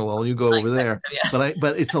like, okay, well, you go I over expect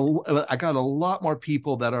there. so, yeah, I got a lot more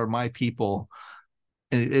people that are my people.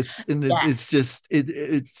 It's yes, just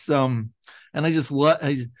it's and I just love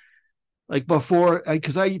like before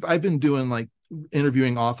because I've been doing like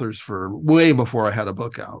interviewing authors for way before I had a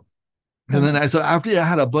book out. And then Mhm. so after I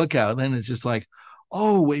had a book out, then it's just like,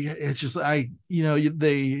 oh, wait, it's just I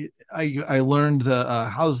learned the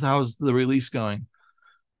how's the release going?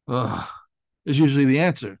 Ugh, is usually the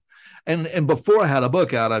answer. And before I had a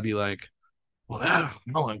book out, I'd be like, well,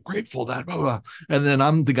 I'm grateful that blah, blah. And then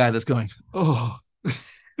I'm the guy that's going, oh,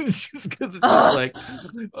 it's just because it's just Ugh. like,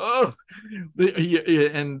 oh,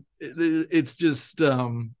 and it's just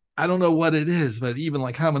I don't know what it is, but even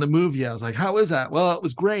like having a movie, I was like, how is that? Well, it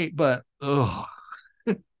was great, but oh,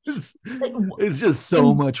 it's, Like, it's just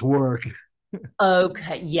so I'm much work.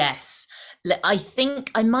 okay. Yes, I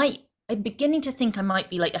think I might. I'm beginning to think I might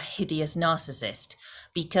be like a hideous narcissist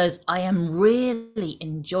because I am really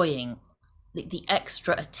enjoying the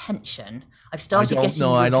extra attention. I've I started don't know. getting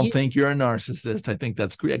I don't reviews. think you're a narcissist. I think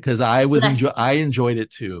that's great because Bless I you. enjoyed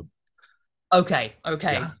it too. Okay, Yeah.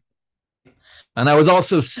 okay. And I was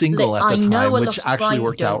also single at the I time, know a which lot of actually why you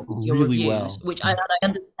worked out don't your really reviews, well. which I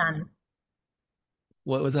understand.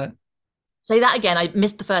 What was that? Say that again. I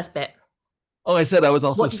missed the first bit. Oh, I said I was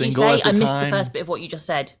also What did you single say? at the I missed the first time. bit of what you just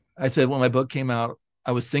said. I said when my book came out,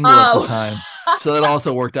 I was single at the Oh, time. So that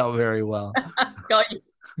also worked out very well. got you.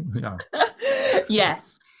 Yeah.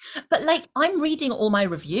 Yes. But like I'm reading all my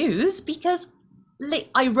reviews because like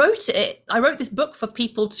I wrote this book for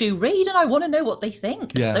people to read and I want to know what they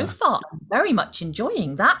think. And so Yeah. far I'm very much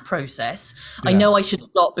enjoying that process. I Yeah. know I should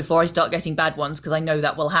stop before I start getting bad ones because I know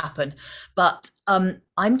that will happen. But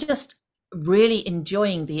I'm just really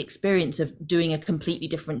enjoying the experience of doing a completely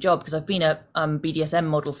different job because I've been a BDSM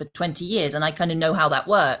model for 20 years and I kind of know how that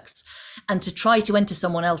works. And to try to enter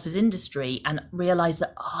someone else's industry and realize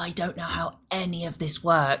that, oh, I don't know how any of this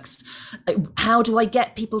works. How do I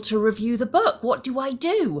get people to review the book? What do I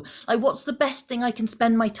do? Like, what's the best thing I can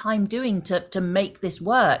spend my time doing to make this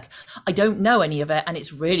work? I don't know any of it. And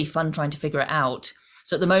it's really fun trying to figure it out.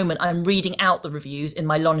 So at the moment, I'm reading out the reviews in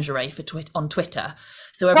my lingerie on Twitter.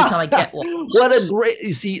 So every time I get one, What a great,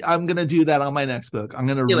 you see, I'm going to do that on my next book. I'm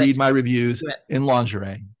going to do it, read my reviews do it. in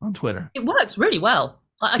lingerie on Twitter. It works really well.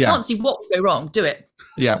 I Yeah. can't see what would go wrong. Do it.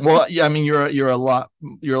 Yeah. Well, yeah, I mean, you're a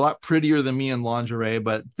lot prettier than me in lingerie,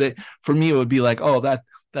 but for me, it would be like, oh,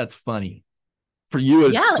 that's funny.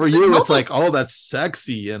 Yeah, like For the you, it's novel. like, oh, that's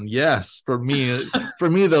sexy. And yes, for me,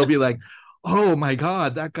 they'll be like, oh my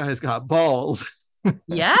God, that guy's got balls.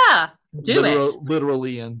 Yeah, do it.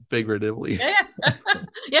 Literally and figuratively. Yeah, yeah.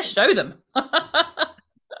 Yeah, show them.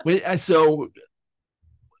 Wait, so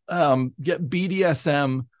get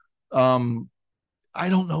BDSM. Um, I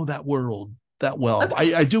don't know that world that well.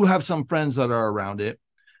 Okay. I do have some friends that are around it,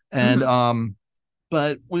 and Mhm.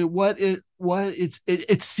 but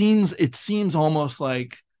it seems almost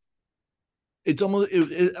like it's almost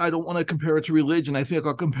I don't want to compare it to religion. I think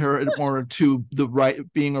I'll compare it more to the right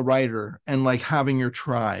being a writer and like having your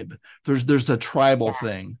tribe. There's a tribal Yeah.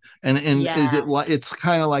 thing, and is Yeah. it like it's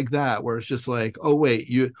kind of like that where it's just like, oh wait,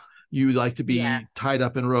 you like to Yeah. be tied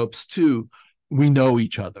up in ropes too. We know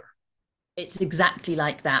each other. It's exactly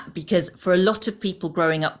like that because for a lot of people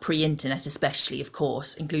growing up pre-internet, especially, of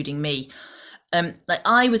course, including me, like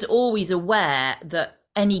I was always aware that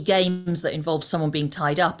any games that involved someone being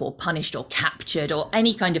tied up or punished or captured or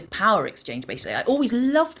any kind of power exchange, basically, I always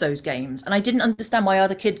loved those games, and I didn't understand why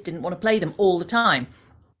other kids didn't want to play them all the time.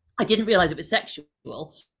 I didn't realize it was sexual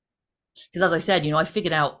because, as I said, I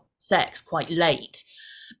figured out sex quite late.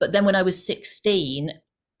 But then when I was 16,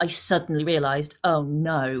 I suddenly realized, oh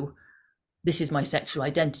no, this is my sexual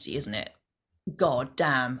identity, isn't it? God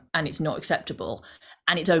damn, and it's not acceptable,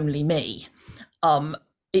 and it's only me.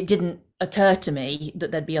 It didn't occur to me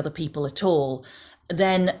that there'd be other people at all.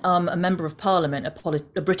 Then a member of parliament,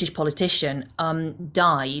 a British politician,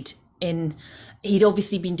 died in. He'd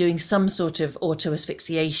obviously been doing some sort of auto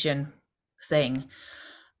asphyxiation thing,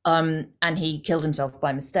 and he killed himself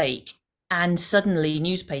by mistake. And suddenly,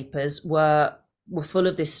 newspapers were full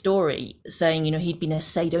of this story saying, he'd been a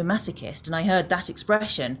sadomasochist, and I heard that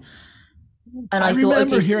expression, and I I thought,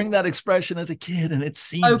 remember okay, so hearing that expression as a kid, and it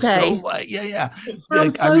seems so okay, like yeah. it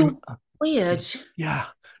Like sounds so weird. yeah,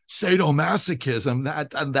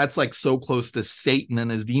 sadomasochism. That's like so close to Satan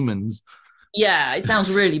and his demons. Yeah, it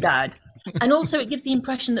sounds really bad. And also it gives the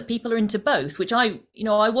impression that people are into both, which I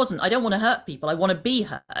wasn't. I don't want to hurt people. I want to be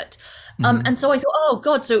hurt. Mhm. And so I thought, oh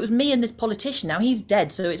God, so it was me and this politician. Now he's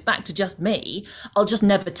dead, so it's back to just me. I'll just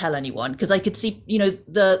never tell anyone because I could see,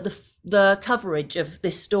 the coverage of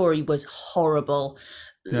this story was horrible.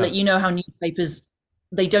 Yeah. Like how newspapers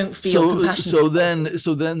they don't feel So compassionate.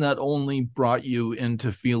 so then that only brought you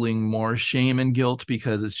into feeling more shame and guilt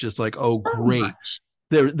because it's just like, oh So great, much.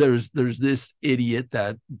 there's this idiot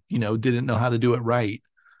that didn't know how to do it right.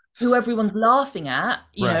 Who everyone's laughing at,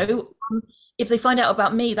 Right. if they find out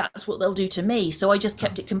about me, that's what they'll do to me. So I just Yeah.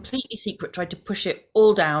 kept it completely secret, tried to push it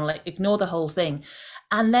all down, like ignore the whole thing.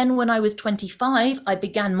 And then when I was 25, I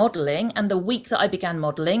began modeling. And the week that I began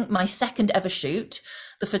modeling, my second ever shoot,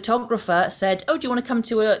 the photographer said, oh, do you want to come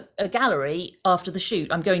to a gallery after the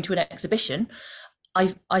shoot? I'm going to an exhibition.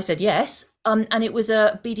 I said yes, and it was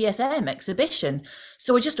a BDSM exhibition.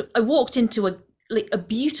 So I walked into a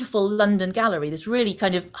beautiful London gallery, this really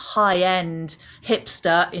kind of high end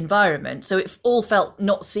hipster environment. So it all felt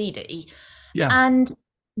not seedy, Yeah. and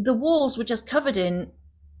the walls were just covered in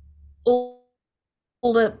all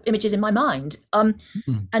the images in my mind.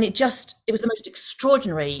 Mhm. And it was the most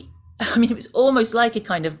extraordinary. I mean, it was almost like a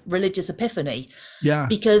kind of religious epiphany Yeah.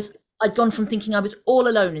 because I'd gone from thinking I was all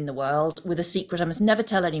alone in the world with a secret I must never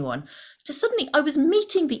tell anyone to suddenly I was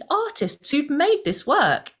meeting the artists who'd made this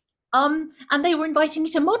work. And they were inviting me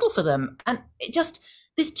to model for them. And it just,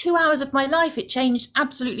 this 2 hours of my life, it changed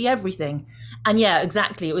absolutely everything. And yeah,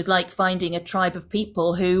 exactly. It was like finding a tribe of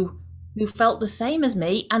people who felt the same as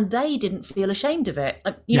me and they didn't feel ashamed of it.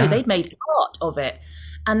 Yeah. They'd made art of it.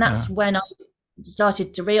 And Yeah. that's when I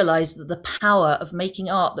started to realize that the power of making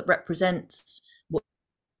art that represents what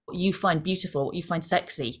you find beautiful, what you find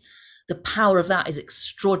sexy, the power of that is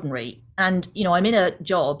extraordinary. And I'm in a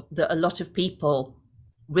job that a lot of people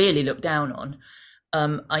really look down on.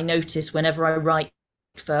 I notice whenever I write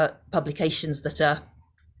for publications that are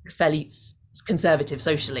fairly conservative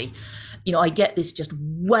socially, I get this just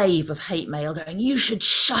wave of hate mail going, you should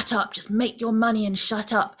shut up, just make your money and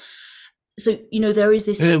shut up. So, there is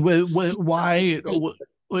this. Why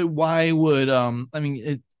would I mean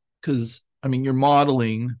it because I mean you're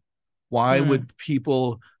modeling. Why Mm. would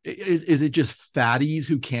people is it just fatties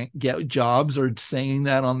who can't get jobs or saying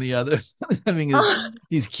that on the other? I mean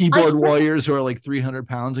these I keyboard warriors who are like 300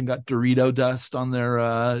 pounds and got Dorito dust on their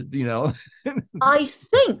I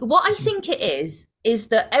think what I think it is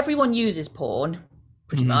that everyone uses porn,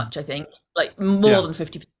 pretty Mhm. much. I think like more Yeah. than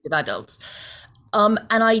 50% of adults. And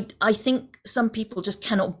I think some people just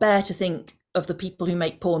cannot bear to think of the people who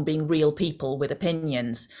make porn being real people with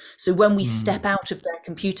opinions. So when we Mhm. step out of their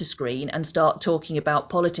computer screen and start talking about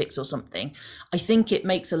politics or something, I think it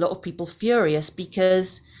makes a lot of people furious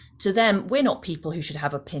because to them we're not people who should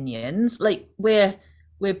have opinions. Like we're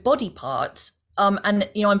body parts. And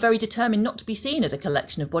I'm very determined not to be seen as a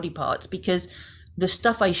collection of body parts because the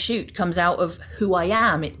stuff I shoot comes out of who I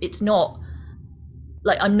am. It's not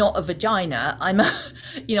like I'm not a vagina. I'm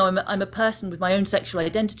a, I'm a person with my own sexual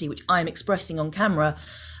identity, which I'm expressing on camera.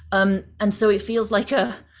 And so it feels like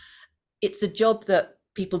it's a job that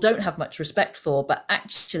people don't have much respect for, but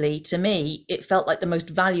actually to me it felt like the most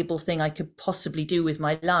valuable thing I could possibly do with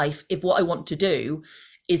my life, if what I want to do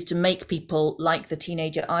is to make people like the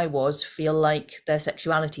teenager I was feel like their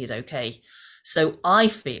sexuality is okay. So I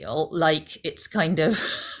feel like it's kind of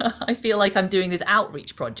I feel like I'm doing this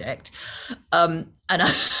outreach project, and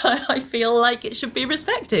I feel like it should be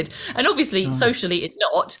respected, and obviously Mm. socially it's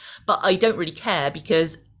not, but I don't really care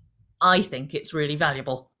because I think it's really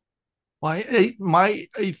valuable. I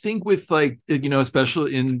think with like,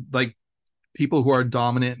 especially in like people who are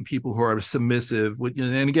dominant and people who are submissive.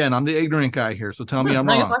 And again, I'm the ignorant guy here, so tell me I'm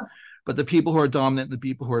No, you're wrong. fine. But the people who are dominant, the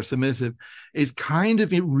people who are submissive, is kind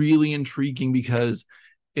of really intriguing because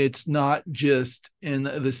it's not just in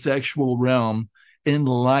the sexual realm. In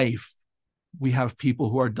life, we have people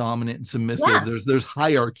who are dominant and submissive. Yeah. There's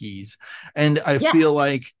hierarchies, and I Yeah. feel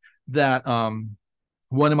like that.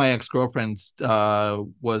 One of my ex-girlfriends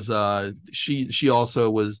was she also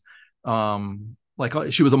was like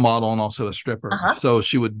she was a model and also a stripper, Uh-huh. so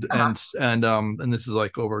she would, Uh-huh. and this is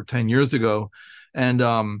like over 10 years ago. And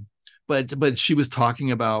but she was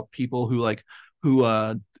talking about people who like who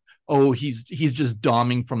oh, he's just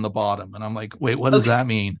doming from the bottom, and I'm like, wait, what does Okay. that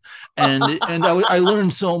mean? And I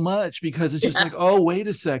learned so much because it's just Yeah. like, oh, wait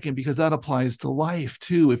a second, because that applies to life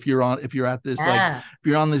too. If you're at this, like, Yeah. if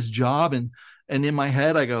you're on this job, and in my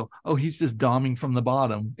head I go, oh, he's just doming from the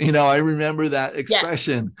bottom. I remember that Yeah.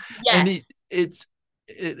 expression. And Yes.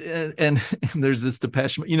 and there's this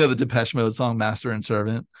Depeche, the Depeche Mode song Master and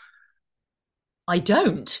Servant. I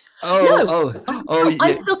don't. Oh, No. oh, Oh, oh, no, yeah,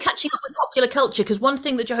 I'm still catching up with popular culture because one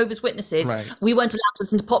thing that Jehovah's Witnesses, right. we weren't allowed to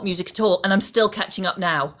listen to pop music at all, and I'm still catching up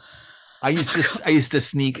now. I used to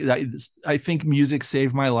sneak. I think music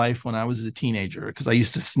saved my life when I was a teenager because I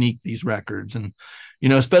used to sneak these records, and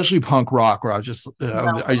especially punk rock, where I was just Well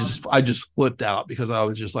done. I just flipped out because I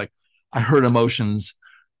was just like, I heard emotions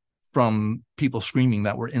from people screaming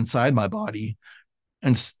that were inside my body.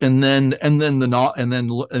 And then and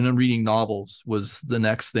then reading novels was the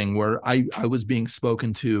next thing where I was being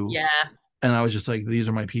spoken to, Yeah. and I was just like, these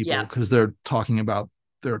are my people Yeah. because they're talking about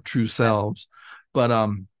their true Yeah. selves.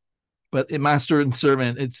 But master and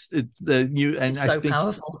servant, it's the you, and It's I so think,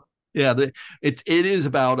 powerful. yeah, it is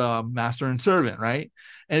about master and servant, right?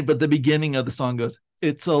 And but the beginning of the song goes,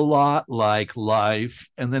 it's a lot like life,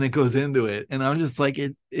 and then it goes into it, and I'm just like,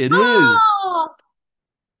 it is. Oh,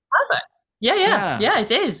 perfect. Yeah, yeah, Yeah. yeah, it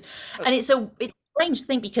is. And it's a strange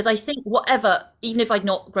thing because I think whatever, even if I'd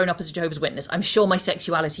not grown up as a Jehovah's Witness, I'm sure my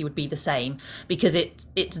sexuality would be the same because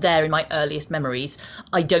it's there in my earliest memories.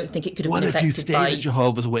 I don't think it could have been What if you affected stayed a by.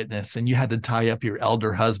 Jehovah's Witness and you had to tie up your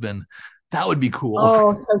elder husband? That would be cool.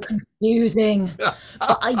 Oh, so confusing. But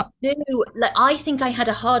I do, like, I think I had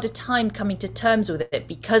a harder time coming to terms with it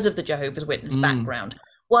because of the Jehovah's Witness Mm, background.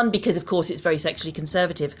 One, because of course it's very sexually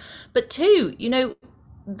conservative. But two,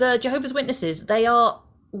 the Jehovah's Witnesses, they are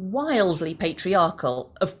wildly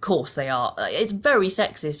patriarchal. Of course they are. It's very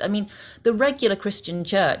sexist. I mean, the regular Christian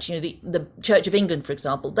church, the Church of England, for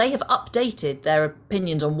example, they have updated their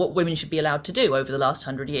opinions on what women should be allowed to do over the last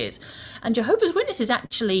 100 years. And Jehovah's Witnesses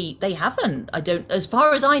actually, they haven't. I don't, as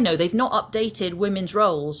far as I know, they've not updated women's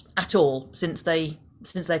roles at all since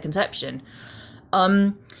their conception.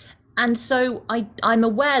 Um, and so I'm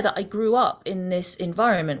aware that I grew up in this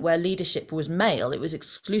environment where leadership was male. It was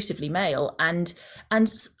exclusively male, and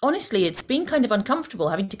honestly, it's been kind of uncomfortable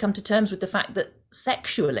having to come to terms with the fact that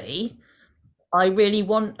sexually, I really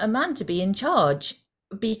want a man to be in charge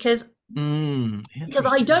because I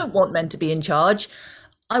interesting. don't want men to be in charge.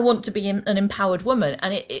 I want to be an empowered woman,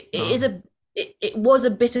 and Oh, it was a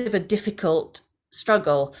bit of a difficult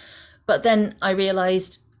struggle, but then I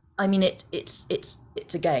realised, I mean, it's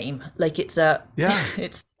a game, like it's a yeah.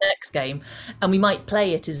 it's a sex game, and we might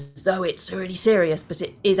play it as though it's really serious, but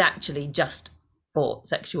it is actually just for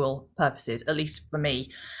sexual purposes, at least for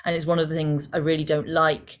me. And it's one of the things I really don't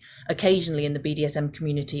like. Occasionally in the BDSM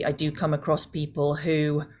community, I do come across people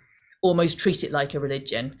who almost treat it like a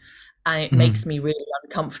religion, and it makes Mhm. me really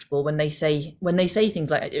uncomfortable when they say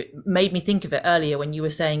things like it. Made me think of it earlier when you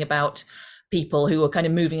were saying about people who were kind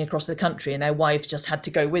of moving across the country and their wives just had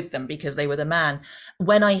to go with them because they were the man.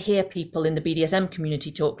 When I hear people in the BDSM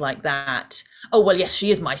community talk like that, oh well, yes,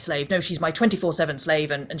 she is my slave, no, she's my 24/7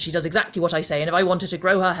 slave, and she does exactly what I say, and if I want her to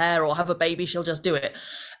grow her hair or have a baby, she'll just do it.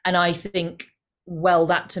 And I think, well,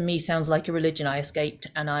 that to me sounds like a religion I escaped,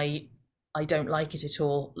 and I don't like it at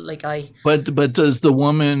all. Like I But does the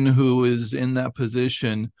woman who is in that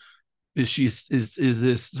position is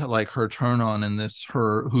this like her turn on, and this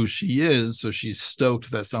her who she is, so she's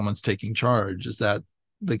stoked that someone's taking charge? Is that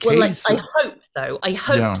the Well, like, case? I hope so. I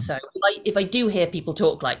hope Yeah. so. If I do hear people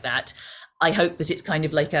talk like that, I hope that it's kind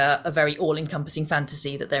of like a very all-encompassing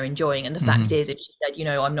fantasy that they're enjoying. And the fact Mhm. is, if she said,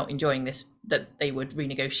 I'm not enjoying this, that they would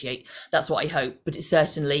renegotiate. That's what I hope. But it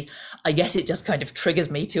certainly, I guess it just kind of triggers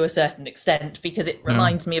me to a certain extent, because it Yeah.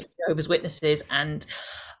 reminds me of Jehovah's Witnesses, and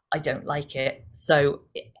I don't like it. So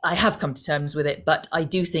I have come to terms with it, but I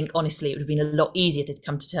do think, honestly, it would have been a lot easier to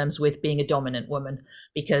come to terms with being a dominant woman,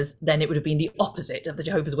 because then it would have been the opposite of the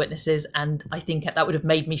Jehovah's Witnesses. And I think that would have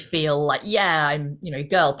made me feel like, yeah, I'm,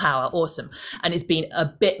 girl power, awesome. And it's been a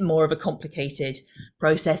bit more of a complicated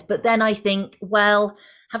process. But then I think, well,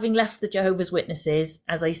 having left the Jehovah's Witnesses,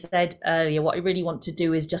 as I said earlier, what I really want to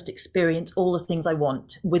do is just experience all the things I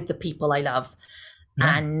want with the people I love.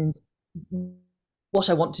 Yeah. And what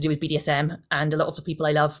I want to do is BDSM, and a lot of the people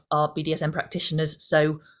I love are BDSM practitioners.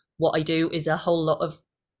 So what I do is a whole lot of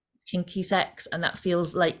kinky sex, and that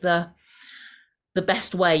feels like the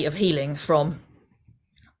best way of healing from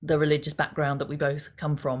the religious background that we both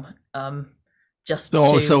come from. Just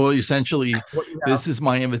So to so essentially, what you this love. is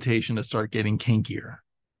my invitation to start getting kinkier.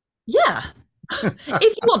 Yeah,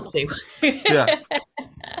 if you want to. Yeah.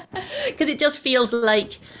 Because it just feels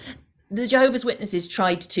like the Jehovah's Witnesses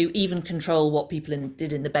tried to even control what people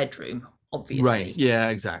did in the bedroom, obviously. Right. Yeah,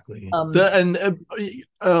 exactly.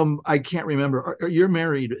 Um, I can't remember. You're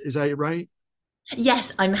married, is that right?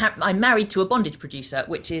 Yes, I'm married to a bondage producer,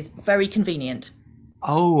 which is very convenient.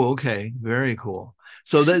 Oh, okay. Very cool.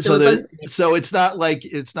 So that So we're both. so it's not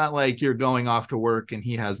like you're going off to work and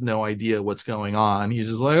he has no idea what's going on. He's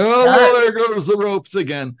just like, oh, No, well, there goes the ropes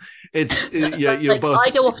again. Yeah, you're like, both. I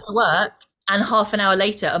go off to work, and half an hour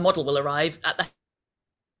later, a model will arrive at the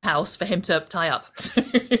house for him to tie up.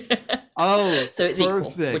 Oh, So it's equal,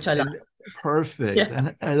 perfect. which I like. And perfect.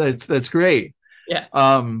 Yeah, And that's great. yeah.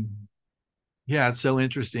 Um, yeah, it's so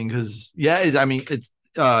interesting because I mean,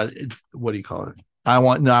 what do you call it? I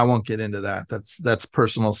won't get into that. That's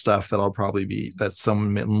personal stuff that I'll probably be that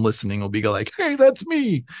someone listening will be like, hey, that's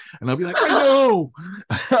me, and I'll be like, I know.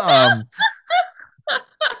 um,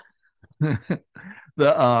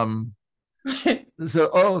 the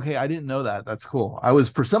okay, I didn't know that. That's cool. I was,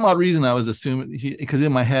 for some odd reason, I was assuming, because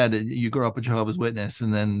in my head you grow up a Jehovah's Witness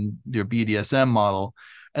and then your BDSM model,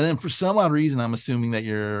 and then for some odd reason I'm assuming that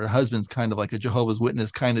your husband's kind of like a Jehovah's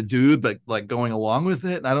Witness kind of dude, but like going along with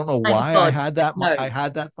it. And I don't know Thank why God. No, I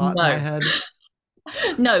had that thought in my no. head.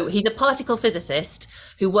 No, he's a particle physicist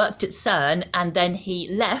who worked at CERN, and then he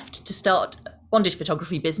left to start a bondage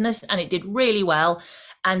photography business, and it did really well.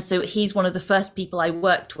 And so he's one of the first people I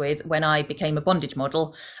worked with when I became a bondage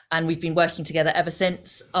model, and we've been working together ever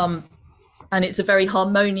since. And it's a very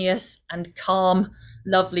harmonious and calm,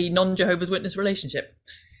 lovely non-Jehovah's Witness relationship.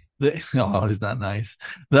 Oh, is that nice?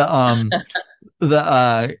 The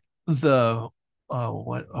what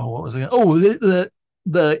was it? Oh,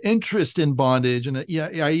 the interest in bondage, and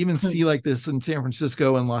I even see like this in San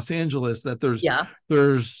Francisco and Los Angeles, that Yeah.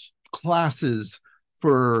 there's classes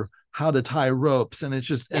for how to tie ropes, and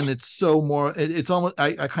it's so more, it's almost,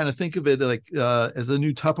 I kind of think of it like as a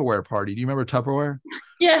new Tupperware party. Do you remember Tupperware?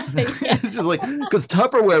 Yeah. It's just like, because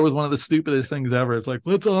Tupperware was one of the stupidest things ever. It's like,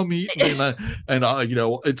 let's all meet,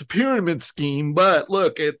 it's a pyramid scheme, but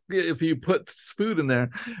look, if you put food in there,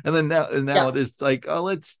 and then now Yeah. it's like, oh,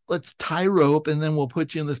 let's tie rope, and then we'll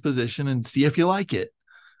put you in this position and see if you like it.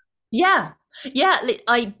 Yeah. Yeah,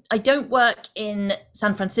 I don't work in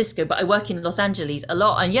San Francisco, but I work in Los Angeles a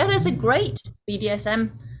lot. And yeah, there's a great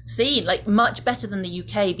BDSM scene, like much better than the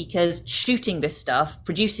UK, because shooting this stuff,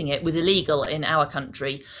 producing it, was illegal in our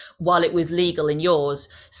country while it was legal in yours.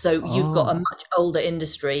 So you've got a Oh, much older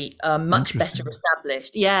industry, much better interesting.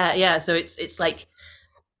 established. Yeah, yeah. So it's like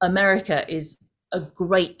America is a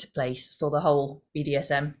great place for the whole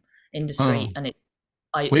BDSM industry, Oh, and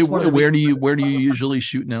wait, it's one of the where reasons. do you usually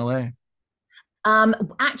shoot in LA?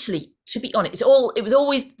 Actually, to be honest, it was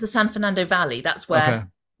always the San Fernando Valley. That's Okay.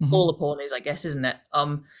 where Hmm. all the porn is, I guess, isn't it?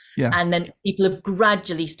 Yeah. And then people have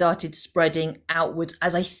gradually started spreading outwards,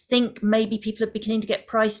 as I think maybe people are beginning to get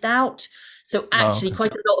priced out. So Oh, actually, okay.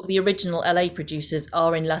 quite a lot of the original LA producers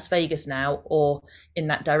are in Las Vegas now, or in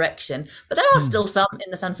that direction. But there are Hmm. still some in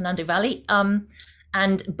the San Fernando Valley.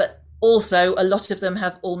 But also a lot of them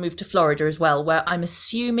have all moved to Florida as well, where I'm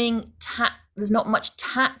assuming there's not much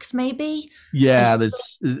tax, maybe. I Yeah, think,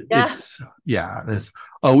 that's yeah. it's yeah, there's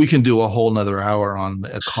oh, we can do a whole nother hour on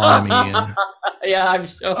economy. And Yeah, I'm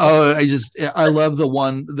sure. oh, I love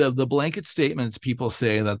the blanket statements people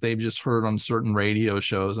say that they've just heard on certain radio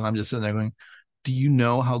shows, and I'm just sitting there going, do you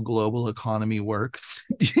know how global economy works?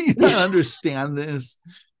 Do you not understand this?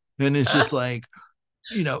 And it's just like,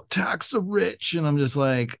 tax the rich. And I'm just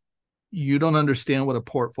like, you don't understand what a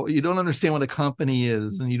portfolio, you don't understand what a company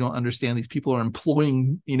is, and you don't understand these people are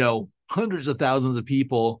employing, hundreds of thousands of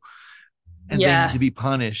people, and they need Yeah. to be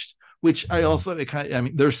punished. Which I also,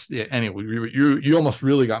 there's anyway. You almost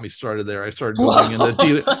really got me started there. I started going into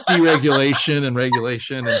deregulation and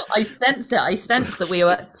regulation, and I sense it. I sense that we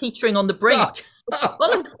were teetering on the brink.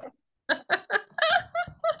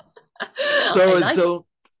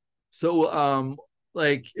 so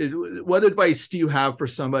like like, what advice do you have for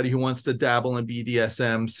somebody who wants to dabble in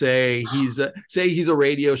BDSM? Say he's a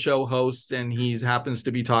radio show host, and he's happens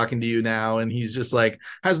to be talking to you now, and he's just like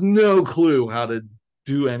has no clue how to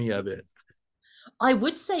do any of it. I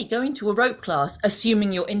would say going to a rope class,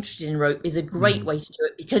 assuming you're interested in rope, is a great way to do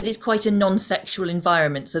it because it's quite a non-sexual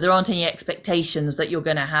environment. So there aren't any expectations that you're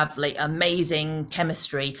going to have like amazing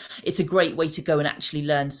chemistry. It's a great way to go and actually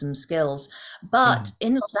learn some skills. But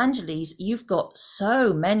in Los Angeles, you've got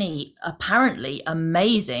so many apparently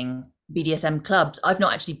amazing BDSM clubs. I've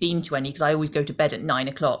not actually been to any because I always go to bed at 9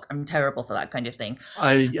 o'clock. I'm terrible for that kind of thing.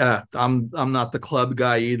 I'm not the club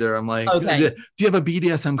guy either. I'm like, Okay. do you have a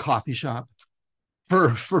BDSM coffee shop?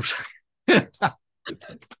 For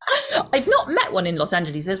I've not met one in Los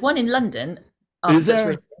Angeles. There's one in London. Is there?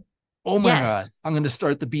 Really... Oh my God. I'm going to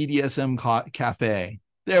start the BDSM cafe.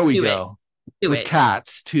 There we go. With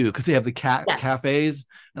cats too, because they have the cat cafes,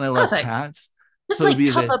 and I love cats. Just so like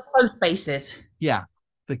cover both bases. Yeah.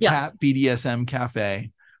 The cat BDSM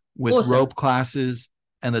cafe with rope classes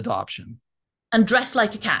and adoption. And dress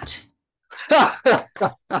like a cat.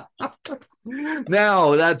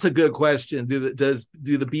 Now that's a good question. Do the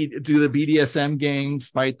BDSM gangs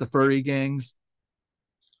fight the furry gangs?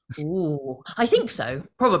 Ooh, I think so.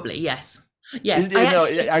 Probably, yes. Yes.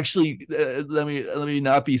 Actually, let me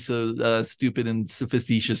not be so stupid and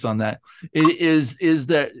sophisticated on that. Is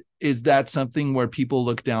that something where people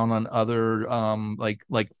look down on other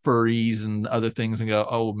like furries and other things and go,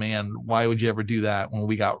 oh man, why would you ever do that when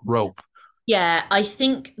we got rope? Yeah, I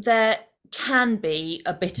think there can be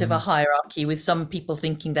a bit of a hierarchy with some people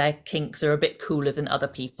thinking their kinks are a bit cooler than other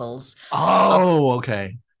people's. Oh,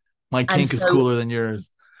 okay. My kink is cooler than yours.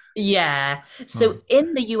 Yeah. So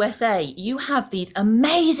in the USA, you have these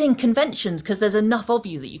amazing conventions because there's enough of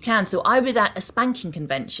you that you can. So I was at a spanking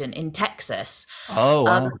convention in Texas. Oh,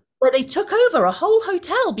 wow. Where they took over a whole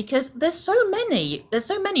hotel because there's so many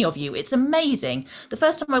of you. It's amazing. The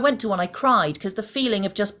first time I went to one, I cried because the feeling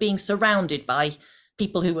of just being surrounded by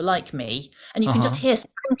people who were like me, and you can just hear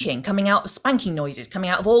spanking noises coming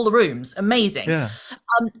out of all the rooms. Amazing. Yeah.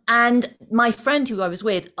 And my friend who I was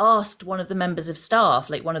with asked one of the members of staff,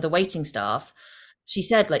 like one of the waiting staff, she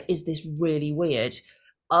said, like, is this really weird?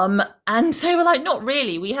 And they were like, not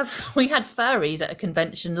really. We had furries at a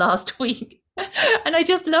convention last week. And I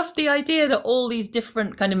just loved the idea that all these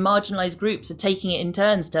different kind of marginalized groups are taking it in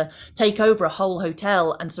turns to take over a whole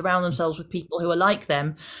hotel and surround themselves with people who are like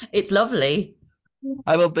them. It's lovely.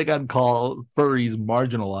 I don't think I'd call furries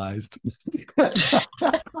marginalized.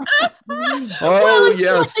 Well,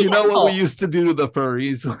 yes, you know what we used to do to the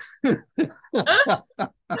furries when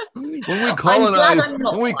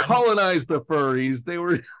we colonized the furries. They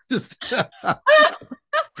were just.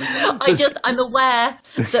 I'm aware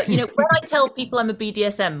that when I tell people I'm a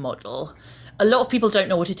BDSM model, a lot of people don't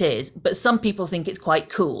know what it is, but some people think it's quite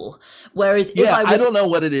cool. Whereas I don't know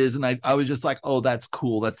what it is, and I was just like, oh, that's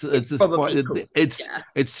cool. It's probably cool. It's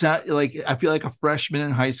like I feel like a freshman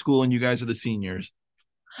in high school, and you guys are the seniors.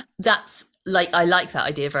 That's like, I like that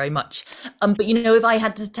idea very much. But if I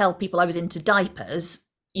had to tell people I was into diapers,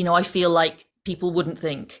 I feel like people wouldn't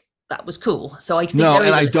think that was cool. So I think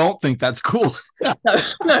I don't think that's cool. no,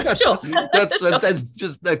 sure. That's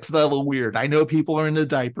just next level weird. I know people are into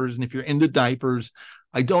diapers, and if you're into diapers,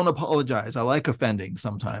 I don't apologize. I like offending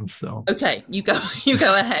sometimes. So okay, you go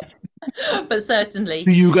ahead. But certainly,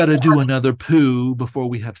 you got to do another poo before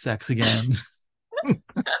we have sex again.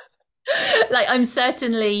 Like, I'm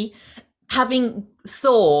certainly, having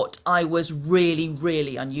thought I was really,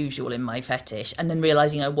 really unusual in my fetish and then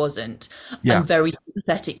realizing I wasn't, I'm very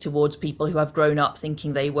sympathetic towards people who have grown up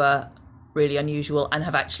thinking they were really unusual and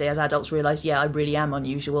have actually, as adults, realized, I really am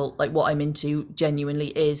unusual. Like, what I'm into genuinely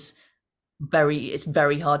is it's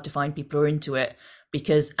very hard to find people who are into it,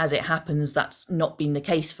 because as it happens, that's not been the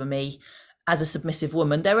case for me. As a submissive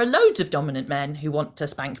woman, there are loads of dominant men who want to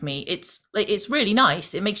spank me. It's really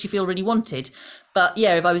nice. It makes you feel really wanted. But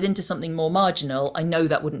if I was into something more marginal, I know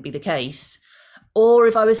that wouldn't be the case. or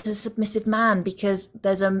if I was a submissive man, because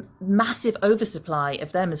there's a massive oversupply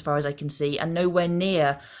of them as far as I can see, and nowhere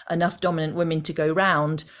near enough dominant women to go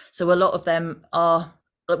round. So a lot of them are,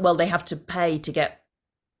 well, they have to pay to get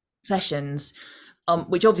sessions,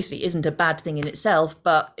 which obviously isn't a bad thing in itself,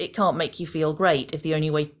 but it can't make you feel great if the only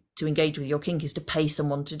way to engage with your kink is to pay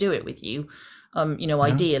someone to do it with you.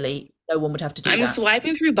 Ideally, no one would have to do that. I'm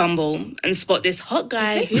swiping through Bumble and spot this hot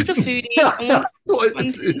guy who's a foodie. and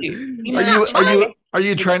wants Are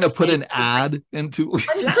you trying to put an ad into?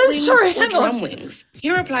 I'm so sorry. Hang drum on. wings.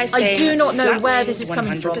 He replies saying, I do not know "Flat where wings, this is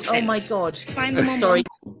coming from. 100%. Oh my god. Find them on Sorry.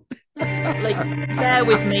 Bumble." Bear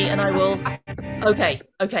with me, and I will. Okay,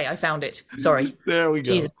 I found it. Sorry. There we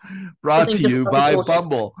go. Jesus. Brought to Something just you by started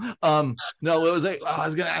Bumble. No, it was I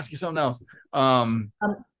was going to ask you something else.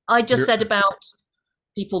 I just said about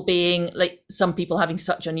people being like, some people having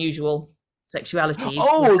such unusual sexualities.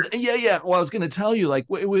 Oh, yeah. Well, I was going to tell you, like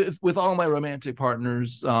with all my romantic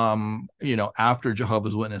partners, after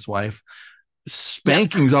Jehovah's Witness wife,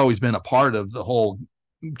 spanking's always been a part of the whole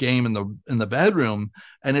game in the bedroom,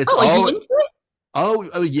 and it's are you into it?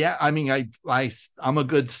 Oh yeah. I mean, I'm a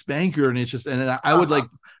good spanker, and it's just, and I would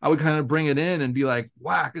I would kind of bring it in and be like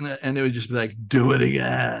whack, and it would just be like, do it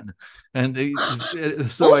again, and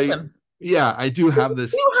so Awesome. I do have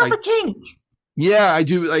this. You have a kink. Yeah, I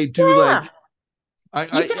do. Yeah.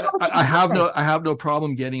 Like I have no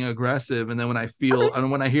problem getting aggressive, and then when I feel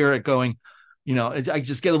and when I hear it going, I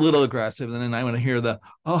just get a little aggressive, and then I want to hear the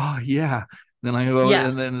oh yeah, then I go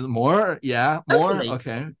and then more, more, Totally.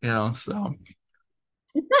 okay, so.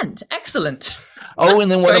 Consent. Excellent. Oh,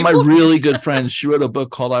 and then one of my important. really good friends, she wrote a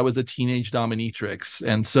book called I Was a Teenage Dominatrix,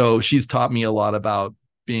 and so she's taught me a lot about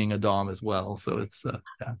being a dom as well. So it's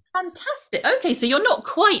Fantastic. Okay, so you're not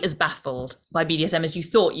quite as baffled by BDSM as you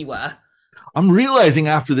thought you were. I'm realizing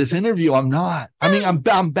after this interview, I'm not. I mean,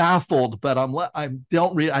 I'm baffled, but I'm less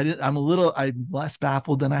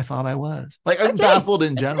baffled than I thought I was. Like I'm baffled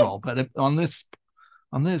in general, but on this,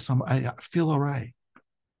 I feel all right.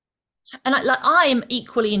 And I'm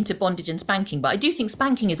equally into bondage and spanking, but I do think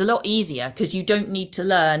spanking is a lot easier because you don't need to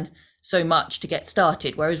learn so much to get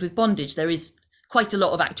started. Whereas with bondage, there is quite a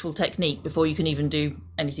lot of actual technique before you can even do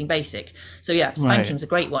anything basic. So yeah, spanking's a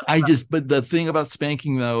great one. But the thing about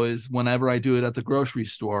spanking though is whenever I do it at the grocery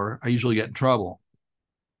store, I usually get in trouble.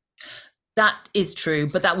 That is true,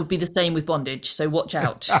 but that would be the same with bondage. So watch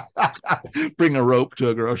out. Bring a rope to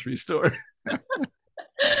a grocery store.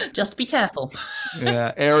 Just be careful.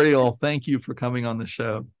 Yeah, Ariel, thank you for coming on the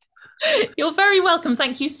show. You're very welcome.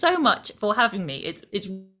 Thank you so much for having me. It's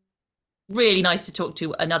really nice to talk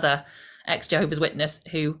to another ex-Jehovah's Witness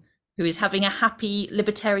who is having a happy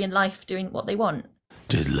libertarian life doing what they want.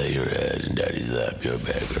 Just lay your head in daddy's lap, you're a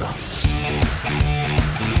bad girl.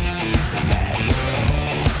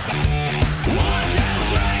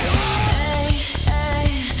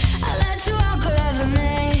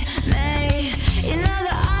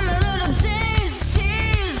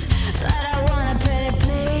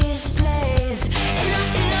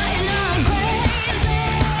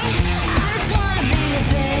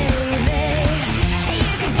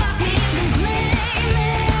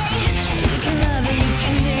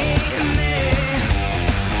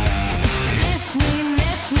 Listening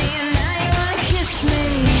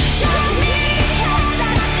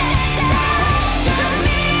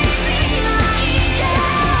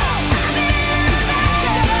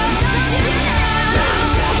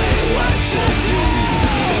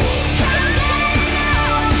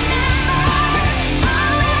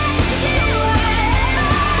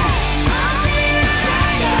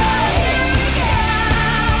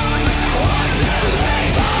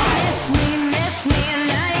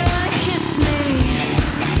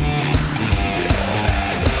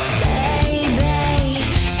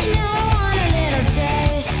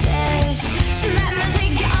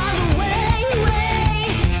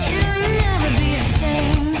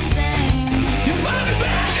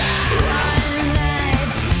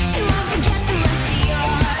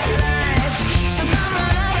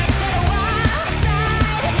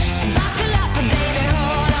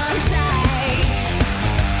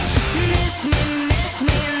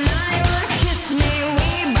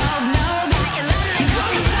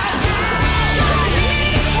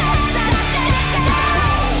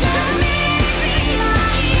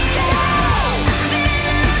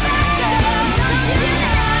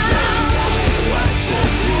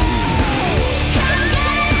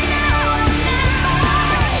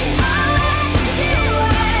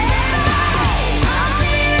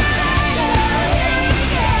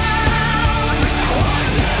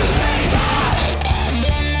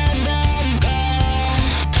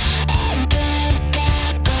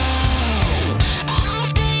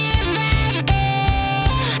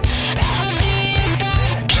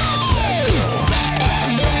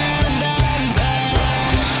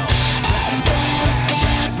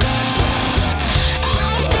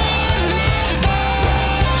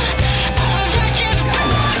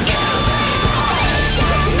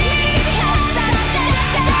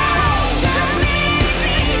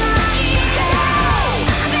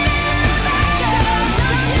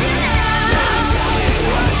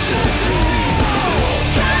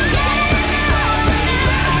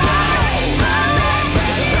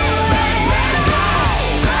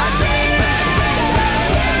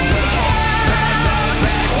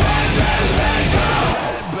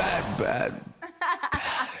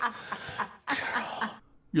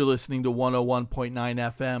You're listening to 101.9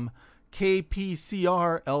 FM,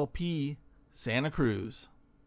 KPCR LP, Santa Cruz.